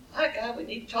 My God, we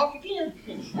need to talk again.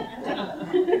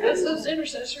 Because those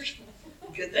intercessors,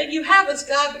 good thing you have us,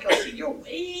 God, because you're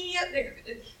way up there.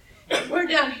 We're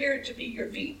down here to be your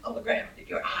feet on the ground and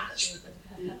your eyes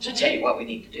to tell you what we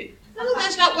need to do. No,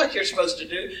 that's not what you're supposed to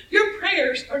do. Your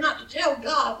prayers are not to tell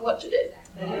God what to do.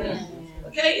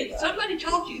 Okay? If somebody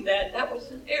taught you that, that was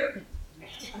an error.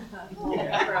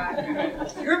 That's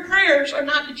right. Your prayers are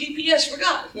not the GPS for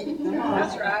God.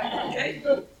 That's right. Okay?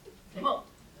 Come on.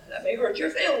 That may hurt your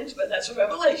feelings, but that's a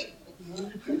revelation.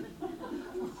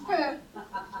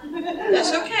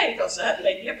 That's okay, because that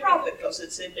made me a prophet, because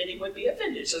it said many would be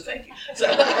offended, so thank you. So,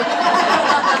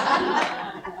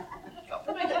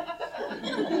 confirmation.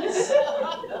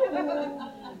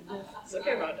 It's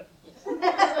okay, Rhonda.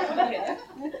 Okay.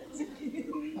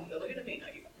 Don't look at me now,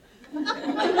 you.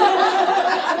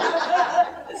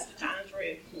 It's the time's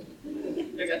red.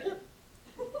 You're good.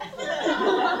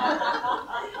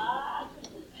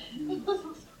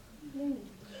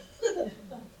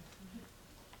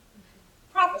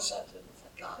 Prophesy to them,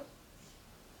 God.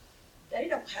 They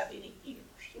don't have any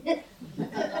ears.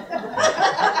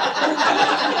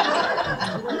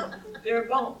 They're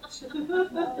bones.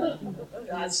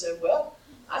 God said, well,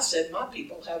 I said my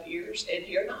people have ears and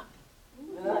hear not.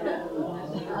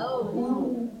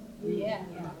 Oh, yeah.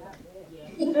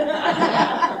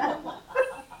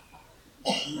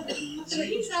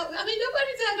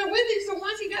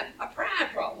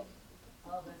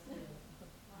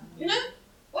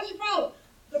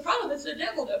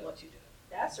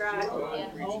 right.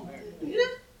 Yeah.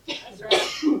 That's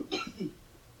right.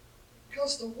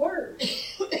 Because the word,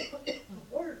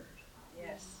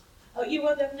 Yes. Oh, you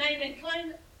want them name and claim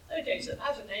it? Let me tell you something. I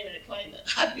was a name and claim it.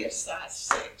 I'd be a size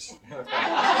 6.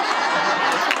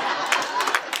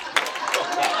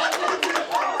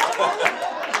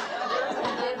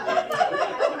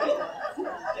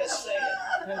 Just say it.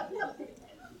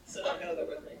 So don't go there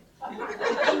with me.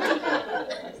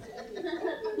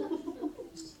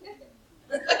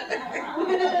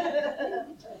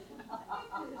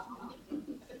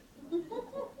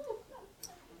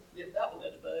 Get that one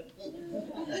in the bud.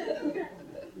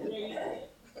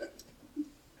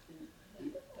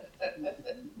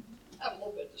 I'm a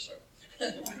little bit discerning.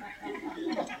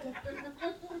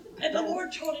 And the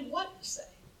Lord told him what to say.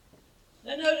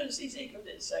 Now notice Ezekiel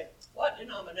didn't say, what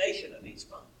denomination are these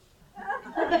from?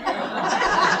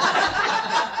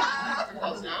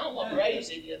 Because now I don't want to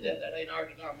raise any of them that ain't our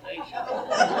denomination.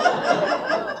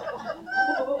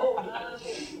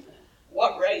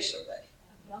 What race are they?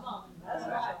 Come on. That's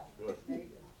right.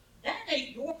 That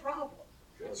ain't your problem.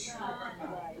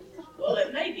 Well,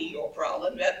 it may be your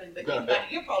problem. That means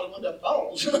you're probably one of the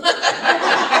bones.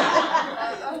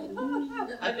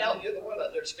 I doubt you're the one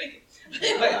out there speaking.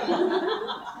 Anyway,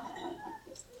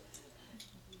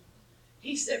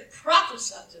 he said,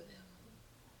 prophesy to them.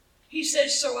 He said,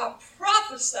 so I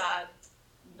prophesied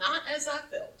not as I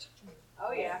felt.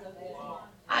 Oh, yeah.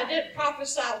 I didn't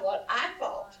prophesy what I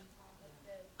thought.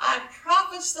 I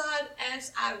prophesied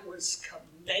as I was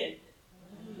commanded.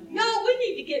 Y'all, we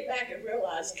need to get back and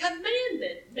realize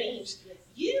commandment means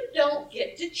you don't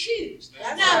get to choose.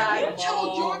 That's Now, right. you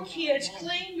told your kids,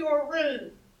 clean your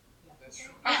room.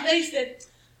 And they said,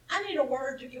 I need a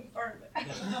word to confirm it.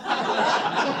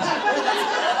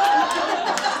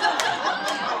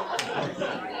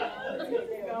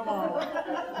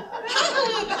 I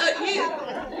don't know about you,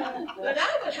 but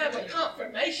I would have a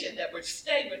confirmation that would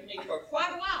stay with me for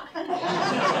quite a while.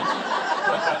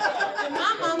 And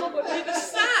my mama would give a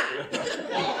sign. It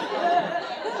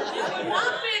would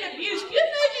not be an abuse. Can you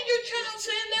imagine your child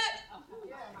saying that?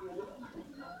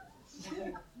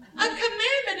 A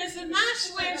commandment is a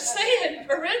nice way of saying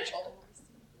parental.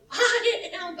 I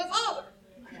am the father.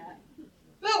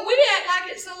 But we act like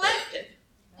it's elected.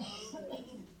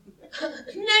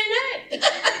 Nay.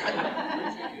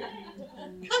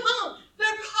 Come on.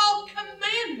 They're called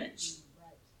commandments.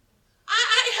 I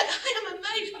am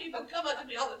amazed people come up to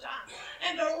me all the time.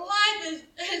 And their life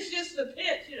is just a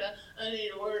pit, you know. I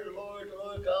need a word of the Lord. The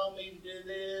Lord called me to do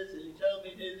this, and he told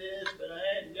me to do this, but I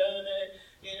hadn't done it,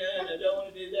 you know, and I don't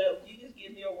want to do that. Will you just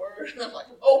give me a word? And I'm like,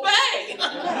 obey!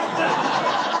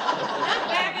 I'm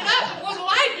backing up before the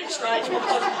lightning strikes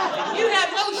because you have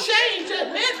no shame to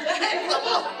admit that. Come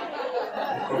on.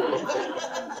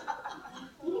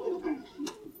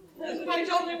 Somebody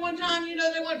told me one time, you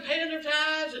know, they weren't paying their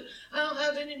tithes and I don't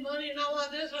have any money and all like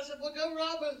this. I said, well, go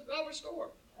rob a store.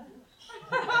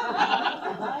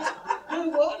 Do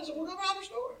what? I said, well, go rob a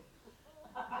store.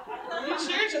 Are you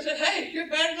serious? I said, hey, you're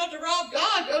bad enough to rob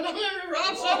God. Go down there and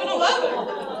rob 7-Eleven.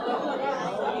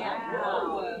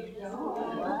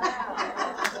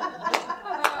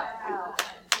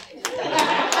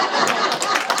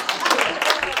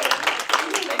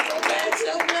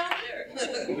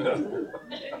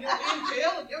 And you'll be in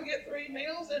jail and you'll get 3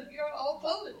 meals and you're all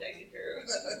clothing taken care of.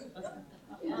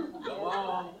 Come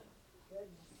on.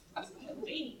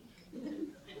 Me.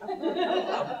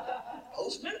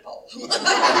 Post-menopause.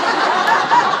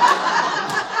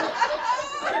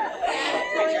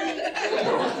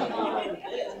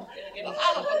 Get a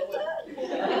holler for the women.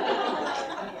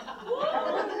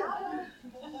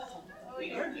 We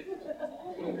heard you.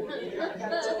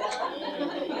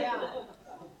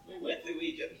 We went through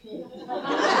Egypt. So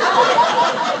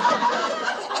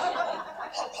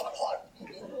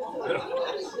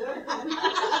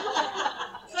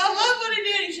I love what he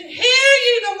did. He said, hear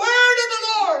ye the word of the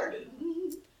Lord.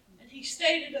 And he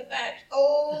stated a fact.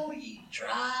 Oh, ye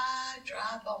dry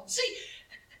bones. See,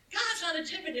 God's not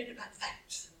intimidated by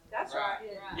facts. That's right.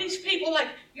 These people like,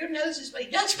 your nose is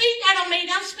bleeding. Don't speak that on me.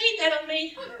 Don't speak that on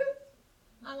me.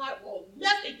 I'm like, well,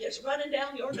 nothing gets running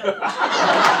down your nose.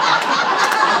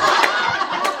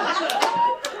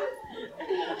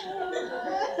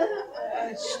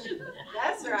 Stupid.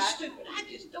 That's right. Stupid. I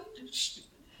just don't do stupid.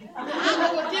 I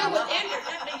know a deal with ignorant.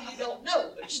 That means you don't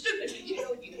know. But stupid means you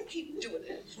know you keep doing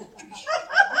it.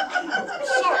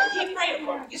 Sorry, keep praying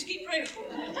for me. Just keep praying for me.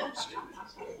 Stupid.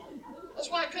 That's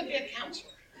why I couldn't be a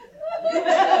counselor.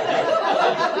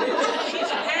 She's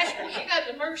a pastor. She got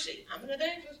the mercy. I'm an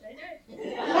evangelist.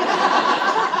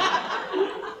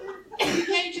 If you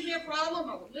came to me a problem,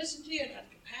 I would listen to you and have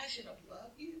compassion. I would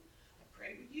love you. I'd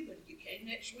pray with you. But if you came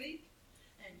next week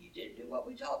and you didn't do what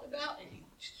we talked about and you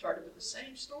started with the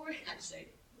same story, I'd say,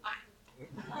 bye.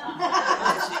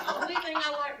 That's the only thing I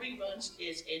like reruns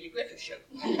is Andy Griffith Show.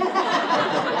 You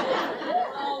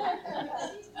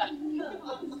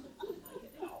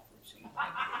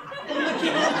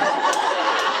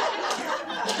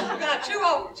got two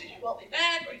offers. You want me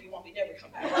back or you want me never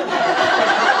come back.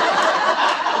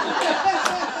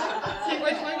 See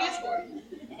which one gets for you.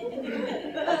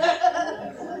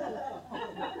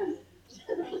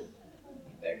 You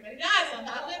better make nice. I'm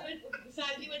not living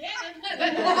beside you in heaven.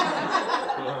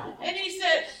 And he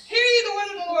said, hear ye the word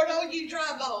of the Lord, all you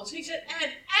dry bones. He said,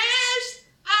 and as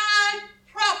I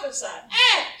prophesied,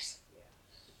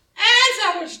 as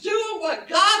I was doing what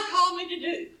God called me to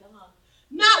do,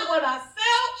 not what I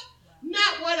felt,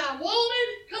 not what I wanted.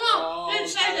 Come on. Didn't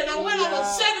say that I went on a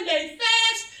 7-day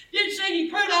fast. Didn't say he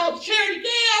put on Charity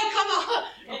Gale. Come on.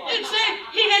 Didn't say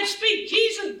he had Speak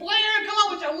Jesus Blair. Come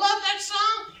on, which I love that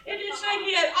song. It didn't say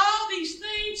he had all these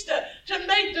things to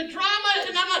make the drama,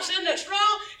 and I'm not saying that's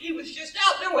wrong. He was just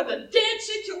out there with a dead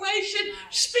situation,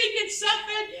 speaking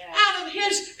something out of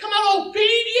his, come on,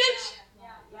 obedience.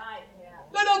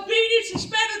 But obedience is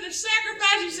better than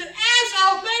sacrifice. He said, as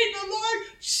I obeyed the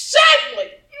Lord,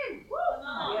 suddenly,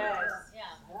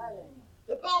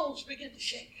 the bones begin to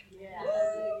shake.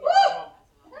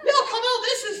 No, come on,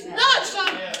 this is not some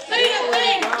made-up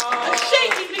thing. A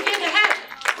shaking began to happen.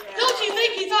 Don't you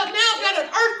think he thought, now I've got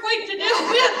an earthquake to deal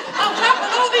with? I'm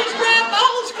dropping all these dry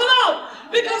bones. Come on.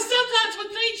 Because sometimes when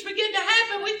things begin to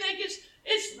happen, we think it's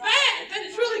bad, but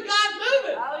it's really God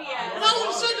moving. And all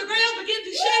of a sudden the ground begins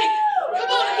to shake. Come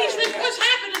on, and he says, what's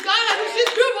happening, God? I was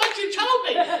just doing what you told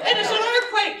me. And it's an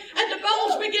earthquake, and the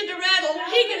bones begin to rattle.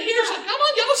 And he can hear something. Come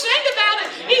on, y'all sing about it.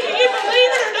 Either you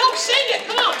believe it or don't sing it.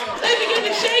 Come on. They begin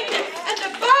to shake it. And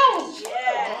the bones,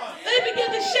 they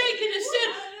begin to shake it. And said,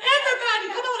 everybody,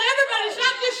 come on, everybody. It's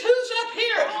not just who's up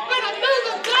here, but a move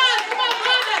of God. Come on,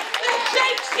 Rhonda, that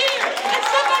shakes here. And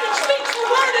somebody speaks the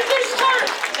word in this church.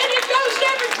 And it goes to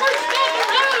every person down the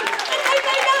road. And they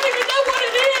may not even know what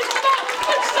it is. Come on.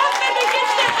 But something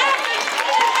begins to happen.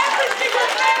 And it happens to your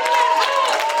family at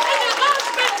home. And the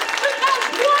husband becomes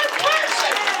one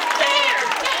person there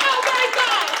to obey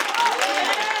God.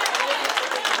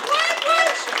 One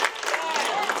person.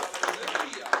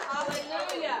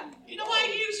 Hallelujah. You know why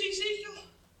he used Ezekiel?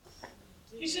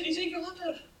 He said, Ezekiel,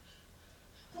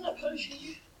 I'm not punishing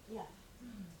you.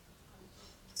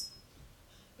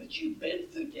 But you've been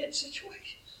through dead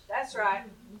situations. That's right.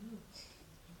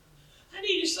 I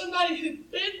needed somebody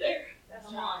who'd been there.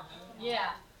 That's right.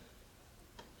 Yeah.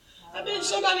 I need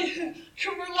somebody who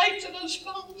can relate to those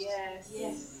bones. Yes.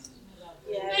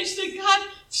 They said, God,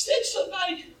 send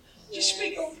somebody to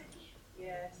speak over me.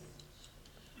 Yes.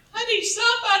 I need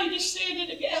somebody to stand in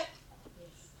the gap.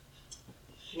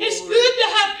 It's good to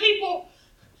have people,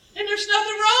 and there's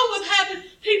nothing wrong with having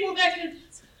people that can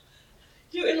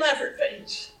do elaborate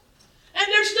things. And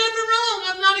there's nothing wrong.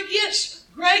 I'm not against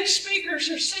great speakers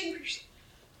or singers.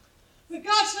 But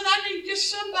God said, I need just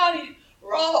somebody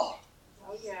raw.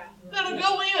 Oh, yeah. That'll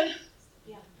go in.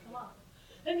 Yeah, come on.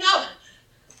 And not,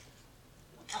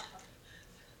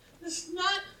 it's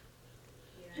not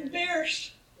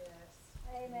embarrassed Yes.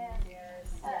 Amen. Yes.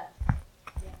 Yes.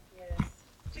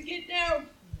 to get down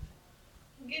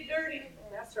and get dirty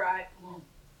That's right.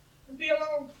 and be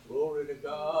alone. Glory to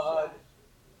God.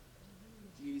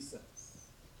 Jesus.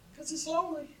 Because it's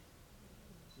lonely.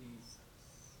 Jesus.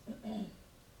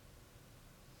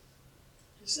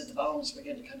 He said the bones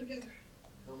begin to come together.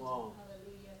 Come on.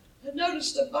 And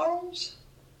notice the bones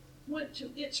went to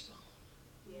its bone.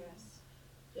 Yes.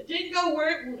 It didn't go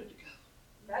where it wanted to go.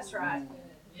 That's right.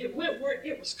 It went where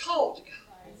it was called to go.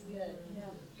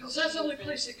 Because that's the only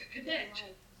place it could connect.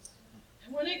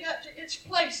 And when it got to its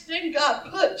place, then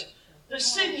God put the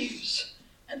sinews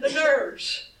and the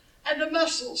nerves and the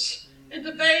muscles and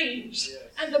the veins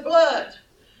and the blood.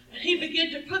 And he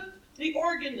began to put the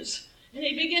organs, and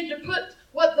he began to put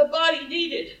what the body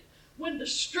needed when the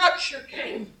structure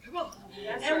came. Come on.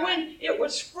 That's And right. when it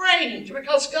was framed,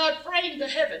 because God framed the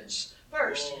heavens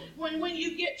first. When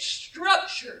you get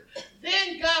structure,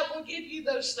 then God will give you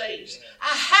those things. A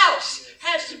house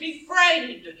has to be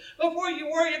framed before you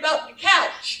worry about the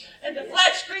couch and the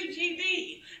flat screen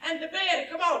TV and the bed.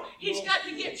 Come on. He's got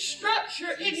to get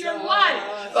structure in your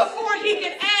life before he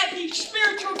can add these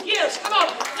spiritual gifts. Come on.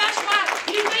 That's why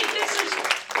you think this is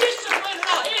discipline and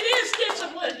all. It is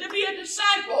discipline to be a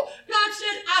disciple. God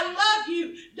said, I I love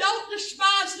you. Don't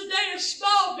despise the day of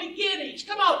small beginnings.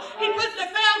 Come on. He put the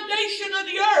foundation of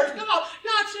the earth. Come on.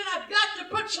 God said, I've got to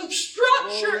put some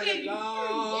structure in you.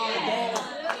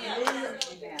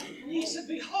 He said,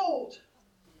 behold,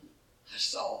 I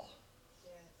saw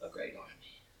a great army.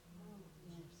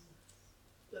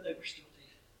 But they were still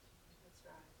dead. That's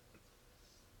right.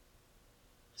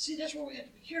 See, that's where we have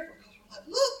to be careful, because we're like,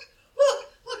 look,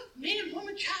 man,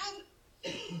 woman, child.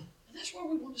 And that's where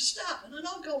we want to stop. And I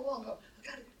don't go along. I've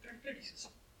got to finish this.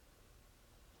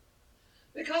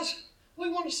 Because we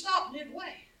want to stop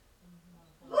midway.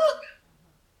 Look,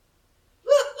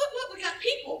 we got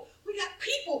people.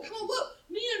 Come on, look.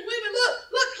 Men and women,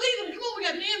 look, Cleveland. Come on, we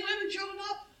got men, women, children,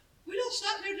 all. We don't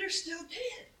stop there. They're still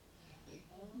dead.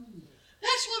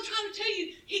 That's what I'm trying to tell you.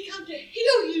 He come to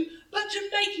heal you, but to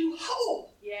make you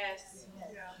whole. Yes.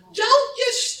 Don't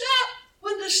just stop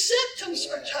when the symptoms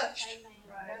are touched.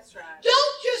 That's right.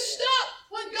 Don't just stop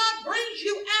when God brings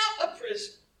you out of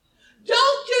prison.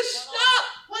 Don't just stop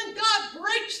when God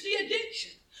breaks the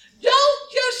addiction.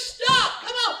 Don't just stop,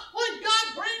 come on, when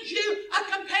God brings you a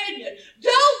companion.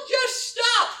 Don't just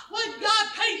stop when God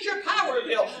pays your power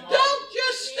bill. Don't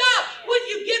just stop when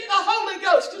you get the Holy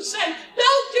Ghost to say,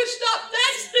 don't just stop.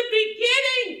 That's the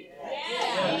beginning.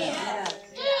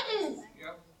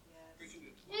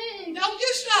 Don't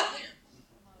just stop there.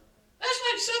 That's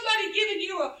like somebody giving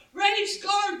you a raised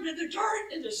garden and the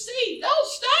dirt and the seed. Don't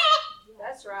stop.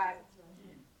 That's right.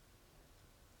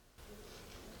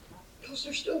 Because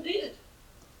they're still dead.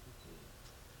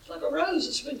 It's like a rose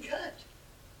that's been cut.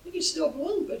 It can still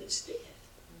bloom, but it's dead.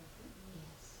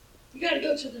 You got to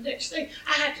go to the next thing.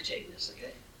 I have to tell you this,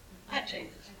 okay? I have to tell you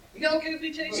this. You okay with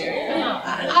me telling you this?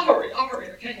 I'll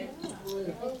hurry, okay?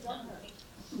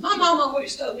 My mom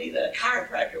always told me that a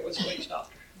chiropractor was a witch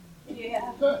doctor.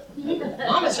 Yeah.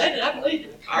 Mama said it, I believed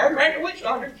it. Chiropractor, witch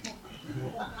doctor.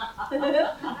 And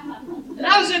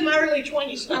I was in my early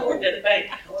 20s, and I worked at a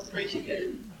bank. I wasn't preaching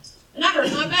good. And I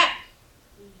hurt my back.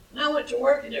 And I went to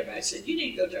work, and everybody said, you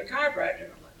need to go to a chiropractor.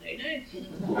 I'm like, nay.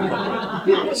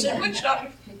 I said, witch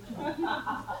doctor.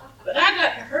 But I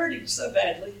got to hurting so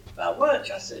badly by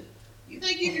lunch, I said, you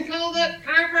think you can call that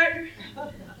chiropractor?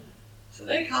 So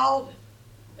they called,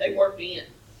 they worked me in.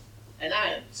 And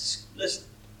I am, listen,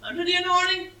 under the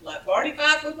anointing, like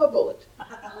 45 with my bullet.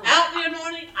 Out the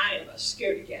anointing, I am a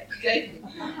scaredy cat, okay?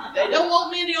 They don't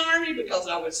want me in the army because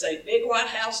I would say, Big White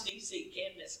House, D.C.,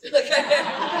 can't miss it, okay?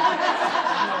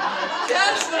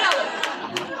 Just tell them,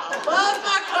 I love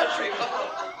my country, but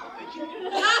you do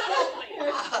not want me.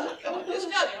 Come on, just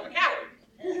tell you, I'm a coward.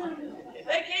 If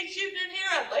they came shooting in here,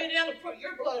 I'd lay down and put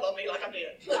your blood on me like I'm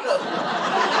dead.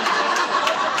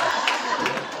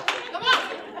 Come on.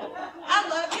 I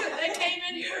love you. If they came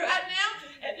in here right now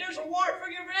and there's a warrant for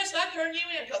your arrest, I'd turn you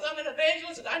in because I'm an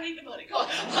evangelist and I need the money. Come on.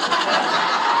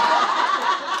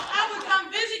 I would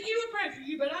come visit you and pray for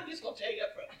you, but I'm just going to tell you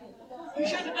up front. You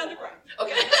shouldn't have done the crime.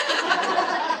 Okay?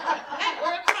 Hey,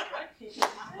 we're up front, right?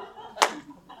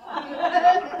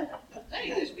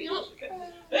 Hey, let's be honest, okay?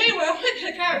 Anyway, I went to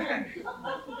the chiropractor.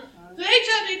 They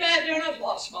took me back there and I was a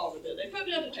lot smaller than they put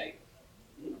me on the table.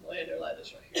 I'm laying there like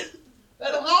this right here.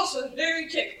 But I'm also very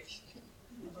ticklish.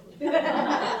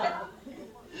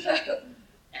 So,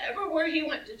 everywhere he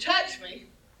went to touch me,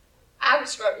 I would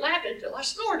start laughing till I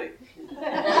snorted.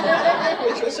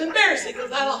 Which was embarrassing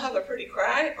because I don't have a pretty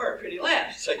cry or a pretty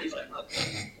laugh. So he's like,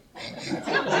 okay. Does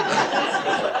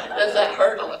that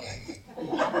hurt? I'm like, he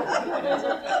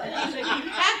said, you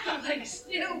have to lay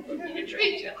still for me to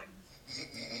treat you. Like,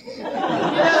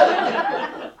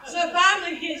 So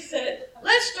finally he said,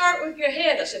 let's start with your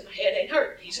head. I said, my head ain't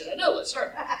hurt. He said, I know, let's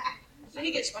start. So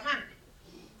he gets behind me.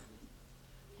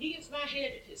 He gets my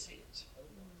head in his hands.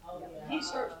 He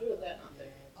starts doing that, and I'm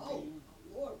thinking, oh,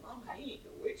 Lord, Mama, he ain't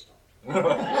no witch doctor.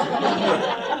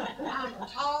 I'm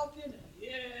talking, and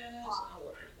yes, I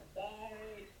work in the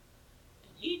bag.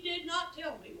 He did not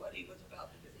tell me what he was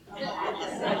about to do.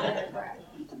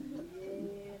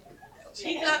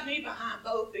 He got me behind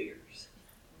both ears.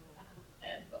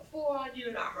 And before I knew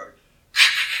it, I heard,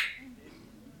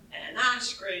 and I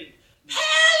screamed,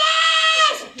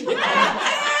 Paralyzed! Paralyzed!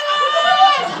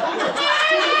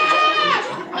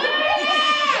 Paralyzed!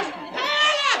 Paralyzed!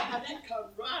 And that come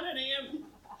running in.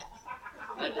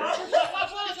 The doctor said,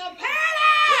 what's wrong? I said,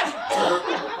 paralyzed!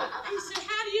 He said,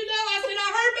 how do you know? I said, I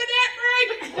heard my neck break.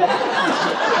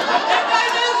 Everybody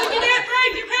knows if your neck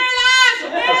breaks, you're paralyzed!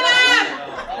 You're paralyzed!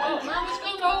 Oh, Mama's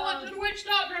going to hold up to the witch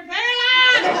doctor and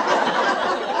paralyzed!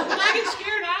 When I get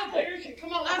scared, I'll bear you.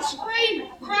 Come on, I'd scream,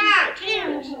 cry,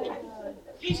 tears.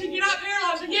 He said, you're not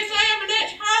paralyzed. I said, yes, I am. My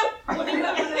neck's broke. What do you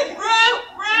have? My neck's broke.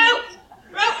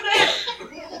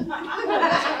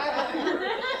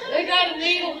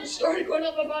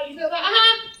 somebody, you feel that,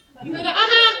 uh-huh. You feel that,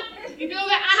 uh-huh. You feel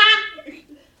that, uh-huh.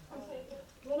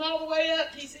 Went all the way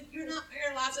up. He said, you're not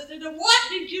paralyzed. I said, then what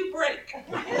did you break?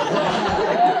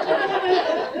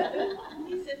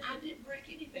 He said, I didn't break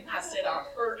anything. I said, I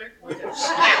heard it with a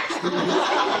snap.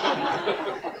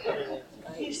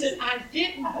 He said, I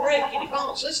didn't break any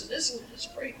bones. Listen, this is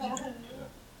preach.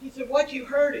 He said, what you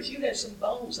heard is you had some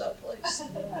bones out of place.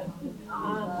 And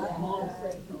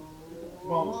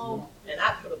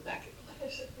I put them back in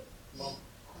place.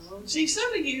 See,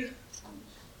 some of you,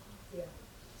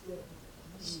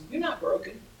 you're not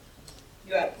broken.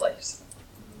 You're out of place.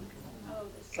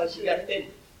 Because you got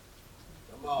offended.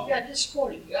 You got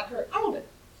disappointed. You got hurt. Own it.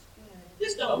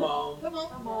 Just don't. Come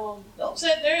on. Don't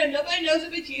sit there and nobody knows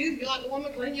it but you. You're like the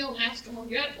woman cleaning your own house. Come on,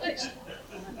 you're out of place.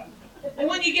 And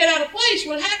when you get out of place,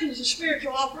 what happens is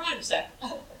spiritual arthritis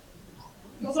happens.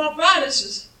 Because arthritis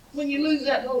is when you lose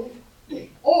that little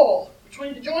oil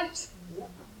between the joints.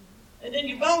 And then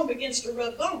your bone begins to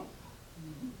rub bone.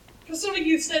 Because some of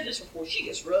you have said this before, she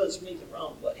just rubs me the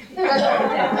wrong way.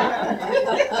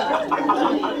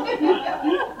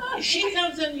 If she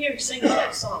comes in here and sings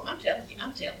that song, I'm telling you.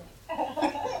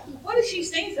 What if she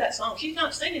sings that song? She's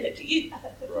not singing it to you.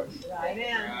 Right.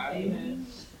 Amen.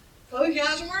 Close your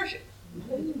eyes and worship.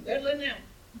 Better than them.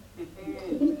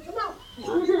 Come on.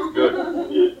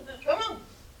 Good. Come on.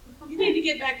 You need to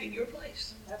get back in your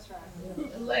place. That's right.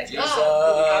 And let Jesus. God be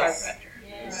the chiropractor.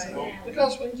 Yes.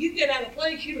 Because when you get out of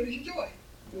place, you lose your joy.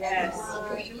 Yes.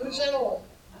 Because you lose that oil.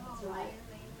 That's right.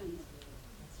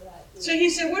 So he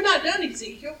said, we're not done,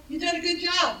 Ezekiel. You've done a good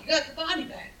job. You got the body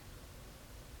back.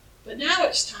 But now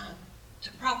it's time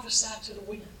to prophesy to the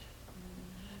wind.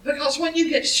 Because when you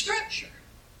get structure,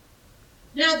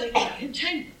 now they need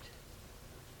containment.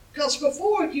 Because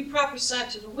before you prophesied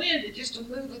to the wind, it's just a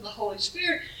move of the Holy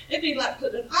Spirit. It'd be like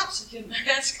putting an oxygen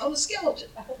mask on a skeleton.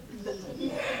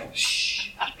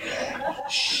 Shh.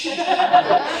 Shh.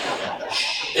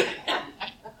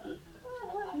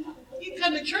 You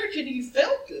come to church and you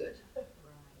felt good,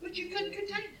 but you couldn't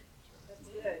contain it. That's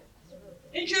good.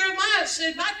 And Jeremiah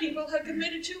said, my people have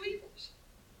committed two evils.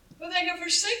 For they have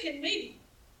forsaken me,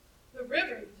 the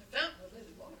river, the fountain of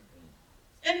living water,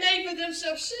 and made for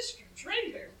themselves cisterns,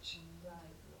 rain barrels,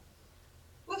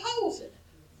 with holes in it.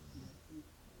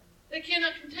 They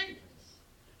cannot contain it.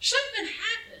 Something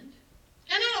happened,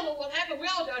 and I don't know what happened. We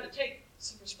all got to take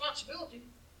some responsibility.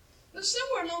 But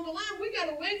somewhere along the line, we got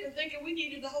away from thinking we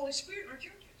needed the Holy Spirit in our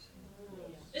churches.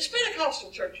 It's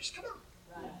Pentecostal churches. Come on.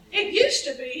 It used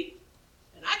to be,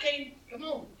 and I came,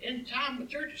 in time when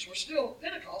churches were still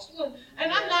Pentecostal,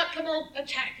 and I'm not,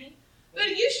 attacking, but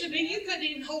it used to be you couldn't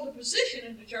even hold a position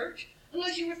in the church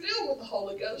unless you were filled with the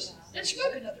Holy Ghost and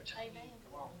spoke another tongue.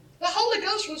 The Holy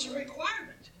Ghost was a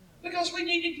requirement because we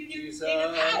needed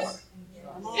power.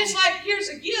 It's like, here's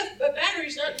a gift, but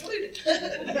battery's not included.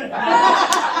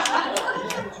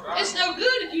 It's no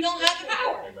good if you don't have the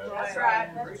power. That's right.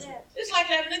 That's it. It's like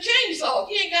having a chainsaw.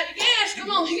 You ain't got the gas.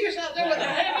 Come on, here's out there with a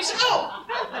heavy saw.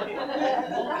 Come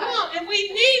on, and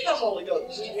we need the Holy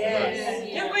Ghost. Yes.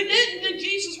 If we didn't, then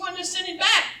Jesus wanted to send him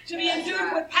back to be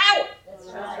endued with power. That's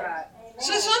right.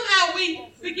 So somehow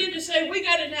we begin to say, we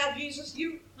got it now, Jesus.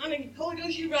 Holy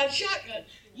Ghost, you ride shotgun.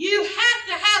 You have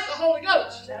to have the Holy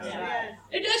Ghost. That's right.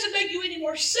 It doesn't make you any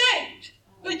more saved,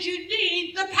 but you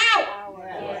need the power.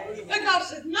 Yes.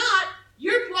 Because if not,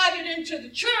 you're plugging into the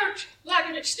church like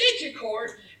an extension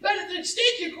cord, but if the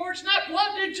extension cord's not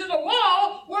plugged into the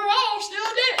wall, we're all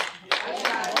still dead. Come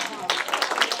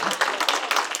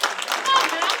on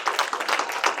now.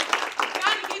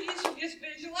 God will give you some just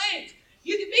visual aids.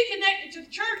 You can be connected to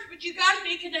the church, but you got to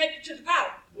be connected to the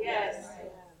power. Yes.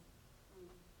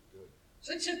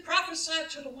 So it said, prophesy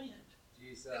to the wind.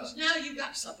 Because Jesus. now you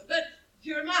got something. But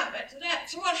Jeremiah, back to that.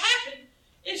 So what happened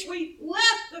is we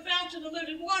left the fountain of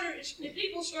living water and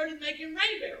people started making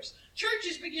rain barrels.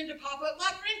 Churches began to pop up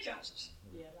like franchises.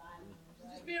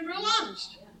 Just being real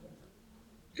honest.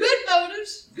 Good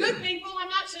motives, good people. I'm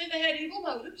not saying they had evil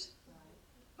motives.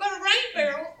 But a rain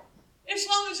barrel, as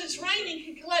long as it's raining,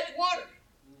 can collect water.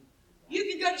 You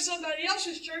can go to somebody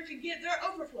else's church and get their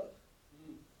overflow.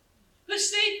 But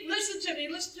see, listen to me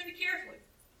carefully.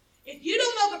 If you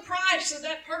don't know the price of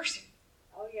that person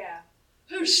Oh, yeah.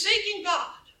 who's seeking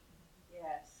God,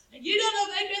 Yes. and you don't know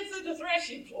they've been through the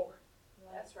threshing floor,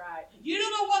 That's right. and you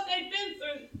don't know what they've been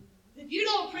through, then you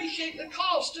don't appreciate the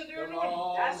cost of their Come anointing.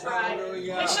 on. That's right.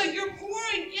 Hallelujah. And so you're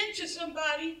pouring into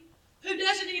somebody who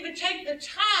doesn't even take the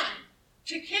time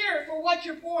to care for what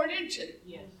you're pouring into.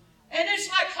 Yes. And it's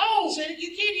like holes in it.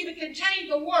 You can't even contain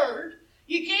the word.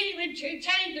 You can't even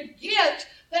contain the gift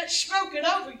that's spoken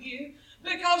over you.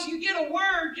 because you get a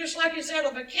word just like it's out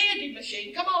of a candy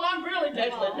machine. Come on, I'm really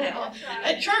meddling now.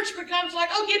 And church becomes like,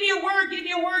 oh, give me a word, give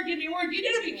me a word, give me a word. You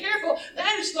need to be careful.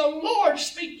 That is the Lord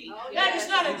speaking. That is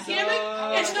not a gimmick.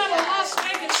 It's not a Las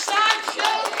Vegas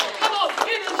sideshow. Come on,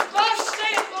 it is thus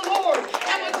saith the Lord.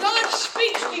 And when God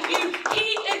speaks to you,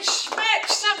 He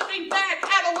expects something back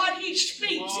out of what He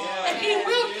speaks. And He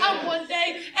will come one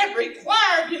day and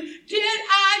require of you. Did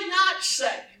I not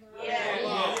say? Yes.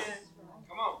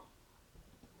 Come on.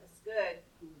 That's good.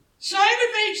 So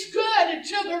everything's good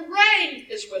until the rain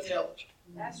is withheld.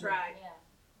 That's right.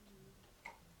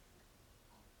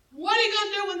 What are you going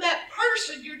to do when that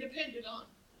person you're dependent on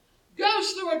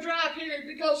goes through a dry period?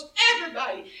 Because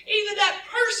everybody, even that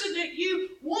person that you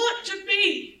want to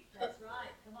be, That's right.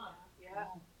 Come on. Yeah.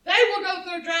 they will go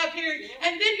through a dry period.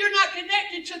 And then you're not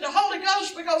connected to the Holy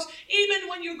Ghost, because even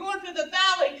when you're going through the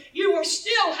valley, you will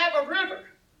still have a river.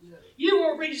 You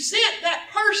will resent that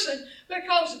person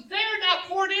because they're not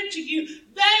poured into you.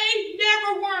 They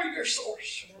never were your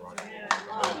source.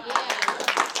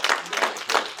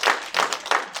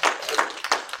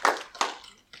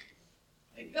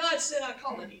 And God said, I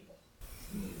call it evil.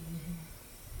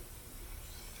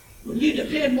 When you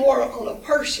depend more on a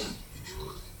person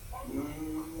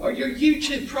or your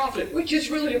YouTube prophet, which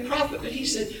is really a prophet, but He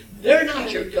said, they're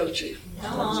not your go-to.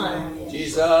 Come on.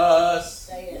 Jesus.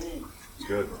 Say it. It's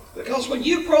good. Because when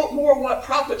you quote more what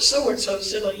prophet so-and-so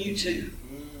said on YouTube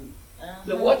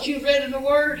than what you read in the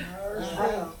Word,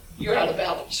 you're out of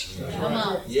balance. Come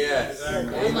on. Yes.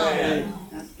 Come Amen.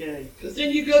 on. Because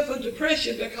then you go through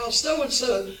depression because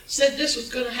so-and-so said this was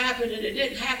going to happen and it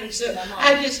didn't happen, so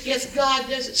I just guess God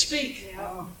doesn't speak.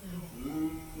 Yeah.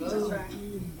 That's right.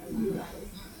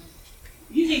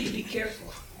 You need to be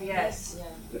careful, Yes.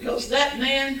 because that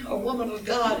man or woman of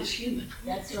God is human.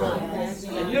 That's right. That's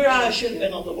And right. your eyes should have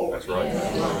been on the Lord. That's right.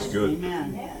 That's good.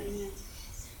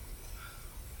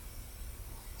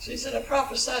 So He said, I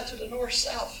prophesied to the north,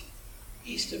 south,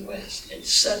 east, and west. And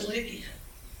suddenly again,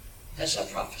 as I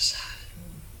prophesied,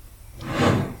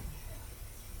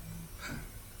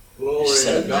 Glory He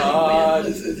said, to a mighty wind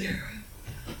blew God. through there,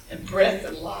 and breath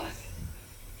and life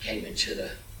came into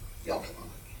the, y'all come on,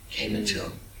 came into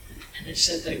them. And it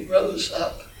said they rose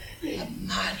up a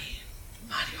mighty,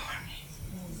 mighty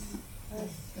army.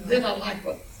 And then I like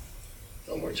what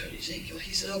the Lord told Ezekiel.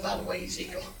 He said, oh, by the way,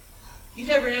 Ezekiel, you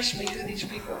never asked me who these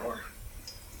people were.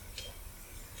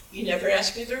 You never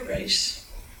asked me their race.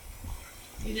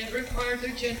 You never inquired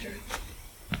their gender.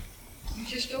 You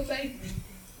just obeyed me.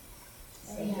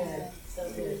 So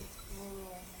good.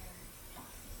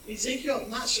 Ezekiel, it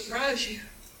might surprise you,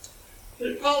 but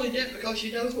it probably did, because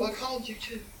you know who I called you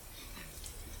to.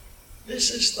 This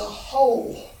is the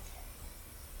whole,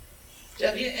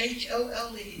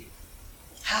 W-H-O-L-E,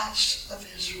 house of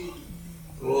Israel,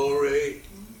 Glory.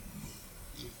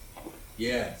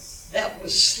 Yes. that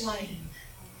was slain.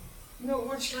 You know what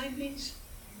word slain means?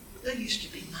 They used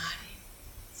to be mighty.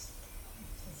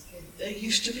 They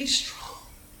used to be strong.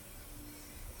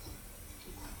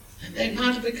 And they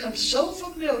might have become so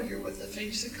familiar with the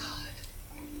things of God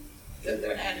that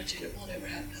their attitude won't ever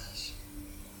happen to us.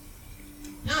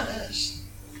 Not us.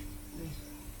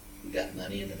 We got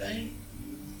money in the bank.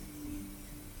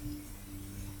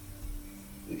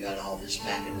 We got all this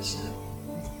backing us up.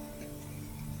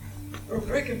 Or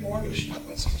brick and mortar's not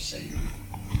what's going to save you.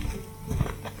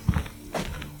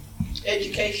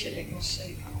 Education ain't going to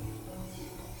save you.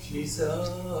 Jesus.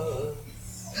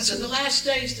 Because in the last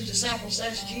days, the disciples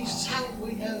asked Jesus, how will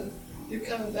we know you're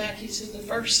coming back? He said, the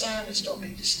first sign is don't be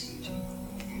deceived.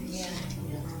 Yeah.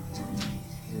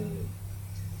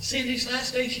 See, in these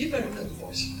last days, you better know the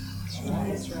voice of God.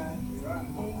 That's right.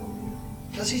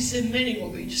 Because He said many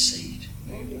will be deceived.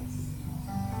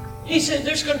 He said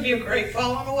there's going to be a great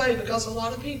falling away, because a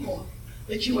lot of people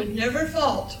that you would never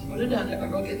thought would have done it are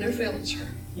going to get their feelings hurt.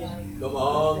 Come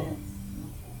on.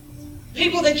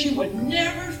 People that you would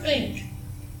never think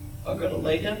are going to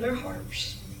lay down their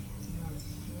harps.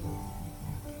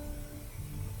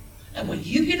 And when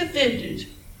you get offended,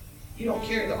 you don't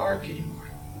carry the ark anymore.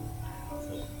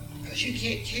 Because you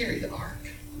can't carry the ark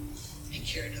and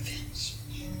carry the offense.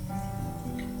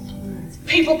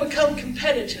 People become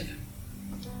competitive.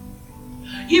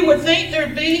 You would think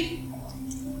there'd be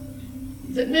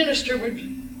that minister would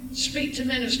speak to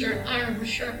minister and iron would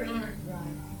sharpen iron.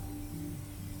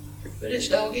 But it's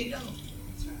dog eat dog.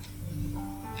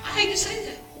 I hate to say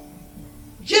that.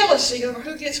 Jealousy over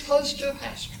who gets close to a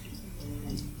pastor.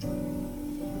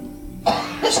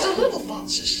 It's the little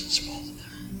thoughts that spoil the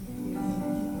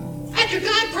time. After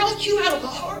God brought you out of the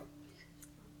heart,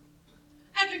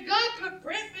 after God put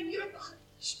breath in your body,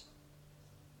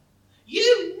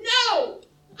 you know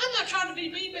be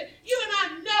mean, but you and I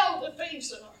know the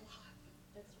things in our life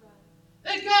That's right.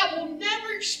 that God will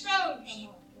never expose.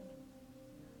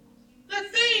 The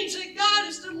things that God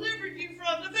has delivered you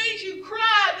from, the things you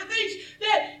cried, the things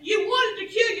that you wanted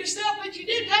to kill yourself, but you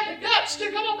didn't have the guts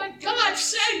to come on, but God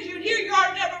saved you, and here you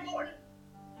are never morning.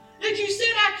 That you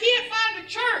said, I can't find a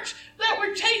church that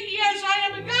would take me as I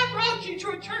am, and God brought you to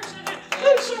a church that had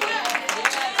whosoever.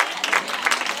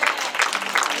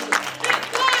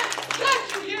 God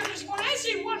got you here this morning. I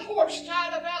see one horse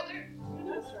tied up out there.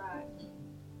 That's right.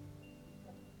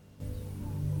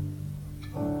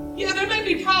 Yeah, there may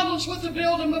be problems with the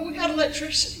building, but we got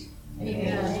electricity.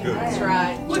 Yeah. Good. That's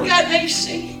right. We got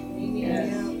AC.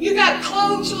 You got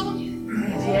clothes on you.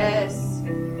 Yes.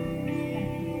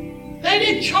 They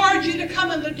didn't charge you to come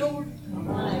in the door.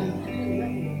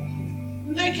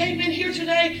 They came in here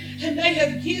today and they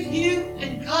have given you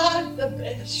and God the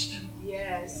best.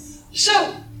 Yes.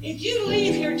 So, if you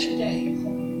leave here today,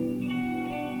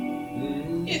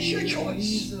 it's your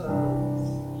choice.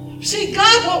 See,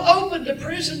 God will open the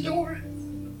prison door,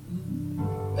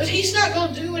 but He's not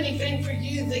going to do anything for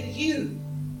you that you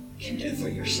can do for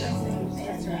yourself.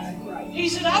 That's right. He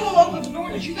said, I will open the door,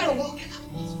 but you got to walk out.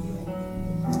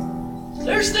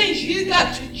 There's things you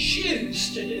got to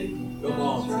choose to do. Come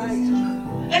on. That's right.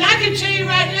 And I can tell you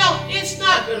right now, it's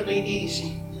not going to be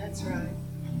easy. That's right.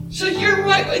 So if you're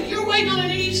waiting on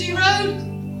an easy road,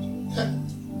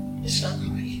 it's not going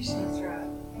to be easy. That's right.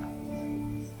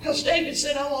 Because David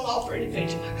said, I won't offer anything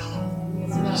to my God.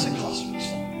 Unless it costs me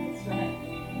something. That's right.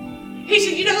 He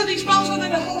said, you know who these bones were? They're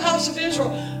the whole house of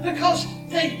Israel. Because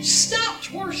they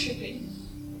stopped worshiping.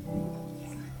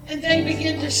 And they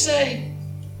began to say,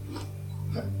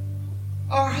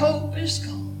 our hope is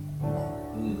gone.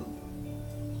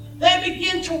 They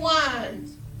begin to whine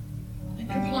and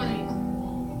complain.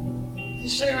 They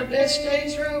say our best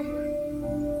days are over.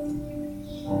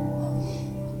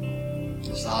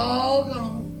 It's all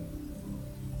gone.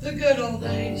 The good old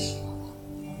days.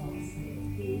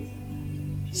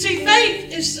 See,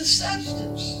 faith is the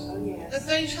substance Oh, yes. that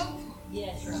things hope for.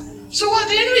 Yes. Right. So what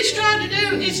the enemy's trying to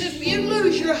do is if you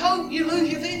lose your hope, you lose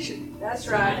your vision. That's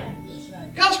right. That's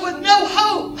right. Because with no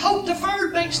hope, hope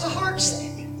deferred makes the heart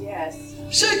sick. Yes.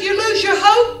 So if you lose your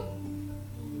hope,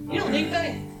 you don't need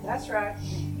faith. That's right.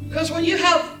 Because when you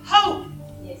have hope,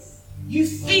 Yes. you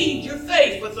feed your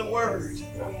faith with the word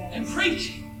and Yes.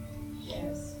 preaching.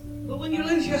 Yes. But when you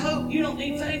lose your hope, you don't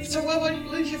need faith. So when you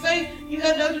lose your faith, you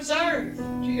have no desire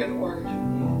to hear the word.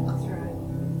 That's right.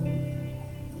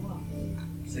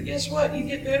 So guess what? You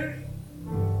get bitter.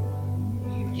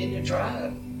 You begin to dry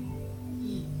up.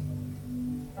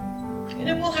 And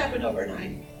it won't happen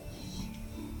overnight.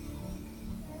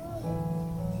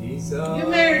 Jesus. Your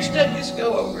marriage doesn't just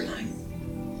go overnight.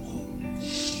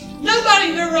 Nobody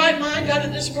in their right mind got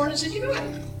it this morning and said, you know what?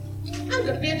 I'm going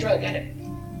to be a drug addict.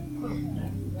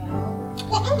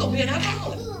 Well, I'm going to be an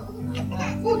alcoholic.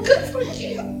 Well, good for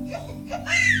you. Come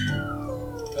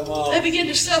on. They begin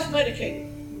to self-medicate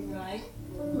Right.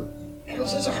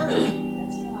 because there's a hurt.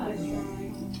 That's right.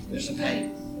 There's a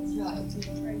pain. That's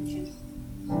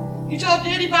right. You talk to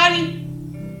anybody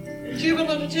in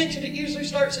juvenile detention, it usually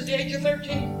starts at the age of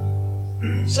 13.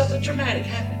 Something traumatic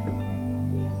happened.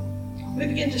 We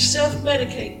begin to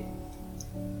self-medicate.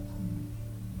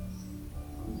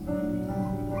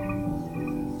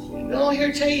 I don't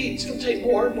hear tell you it's going to take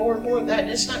more and more and more of that, and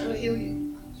it's not going to heal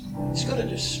you. It's going to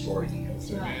destroy you.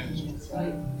 That's right. That's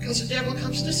right. Because the devil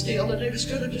comes to steal, and it's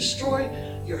going to destroy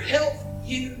your health,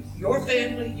 you, your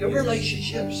family, your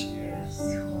relationships.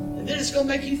 And then it's going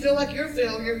to make you feel like you're a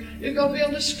failure. You're going to be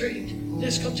on the street. And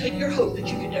it's going to take your hope that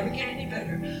you can never get any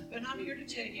better. But I'm here to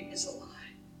tell you it's a lie.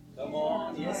 Come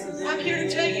on. Yes, it is. I'm here to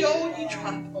tell you, oh, you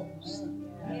trifles.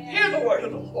 Hear the word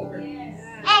of the Lord.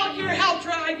 I don't care how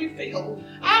dry you feel.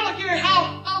 I don't care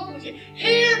how hopeless you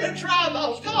hear the dry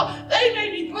bones. Come on. They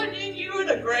may be putting you in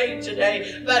a grave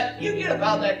today, but you get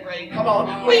about that grave. Come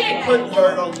on. We ain't putting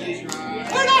dirt on you.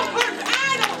 We're not putting,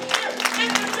 I don't care.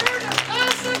 And the dirt is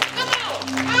constant. Come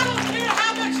on. I don't care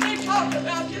how much they talk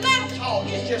about you. Let them talk.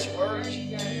 It's just words.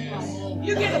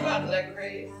 You get up out of that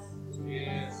grave.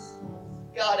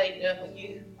 God ain't done with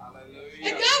you.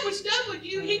 If God was done with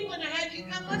you, He wouldn't have had you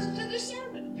come listen to this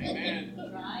sermon. Right.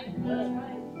 That's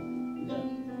right.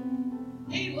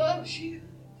 He loves you.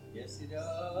 Yes, he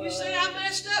does. You say, I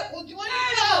messed up. Well, join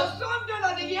your love.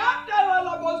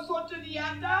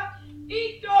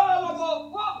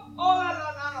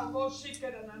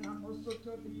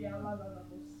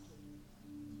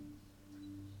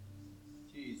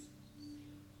 Jesus.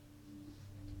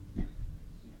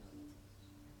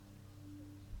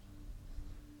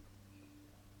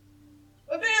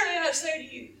 But verily I say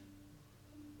to you,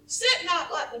 Sit not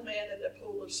like the man at the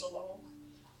pool of Siloam,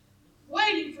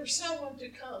 waiting for someone to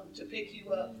come to pick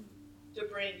you up, to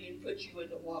bring you and put you in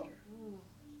the water.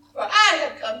 For I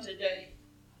have come today.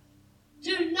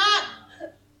 Do not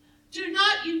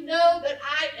you know that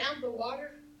I am the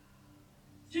water?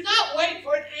 Do not wait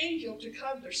for an angel to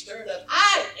come to stir it up.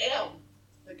 I am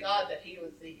the God that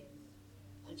healeth thee.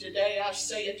 And today I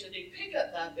say unto thee, pick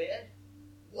up thy bed,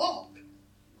 walk,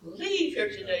 leave here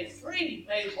today free,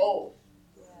 made whole.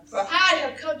 For I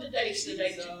have come today.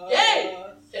 Today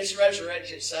is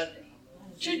Resurrection Sunday.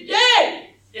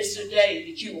 Today is the day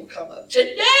that you will come up.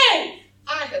 Today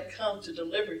I have come to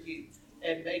deliver you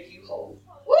and make you whole.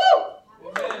 Woo!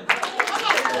 Amen.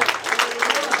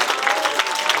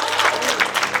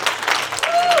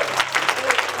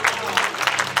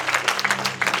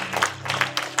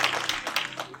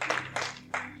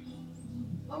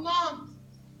 My mom,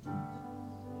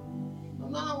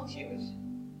 when she was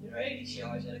in her 80s, she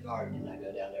always had a garden, and I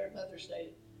go down there on Mother's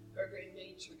Day. Her green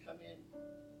beans would come in.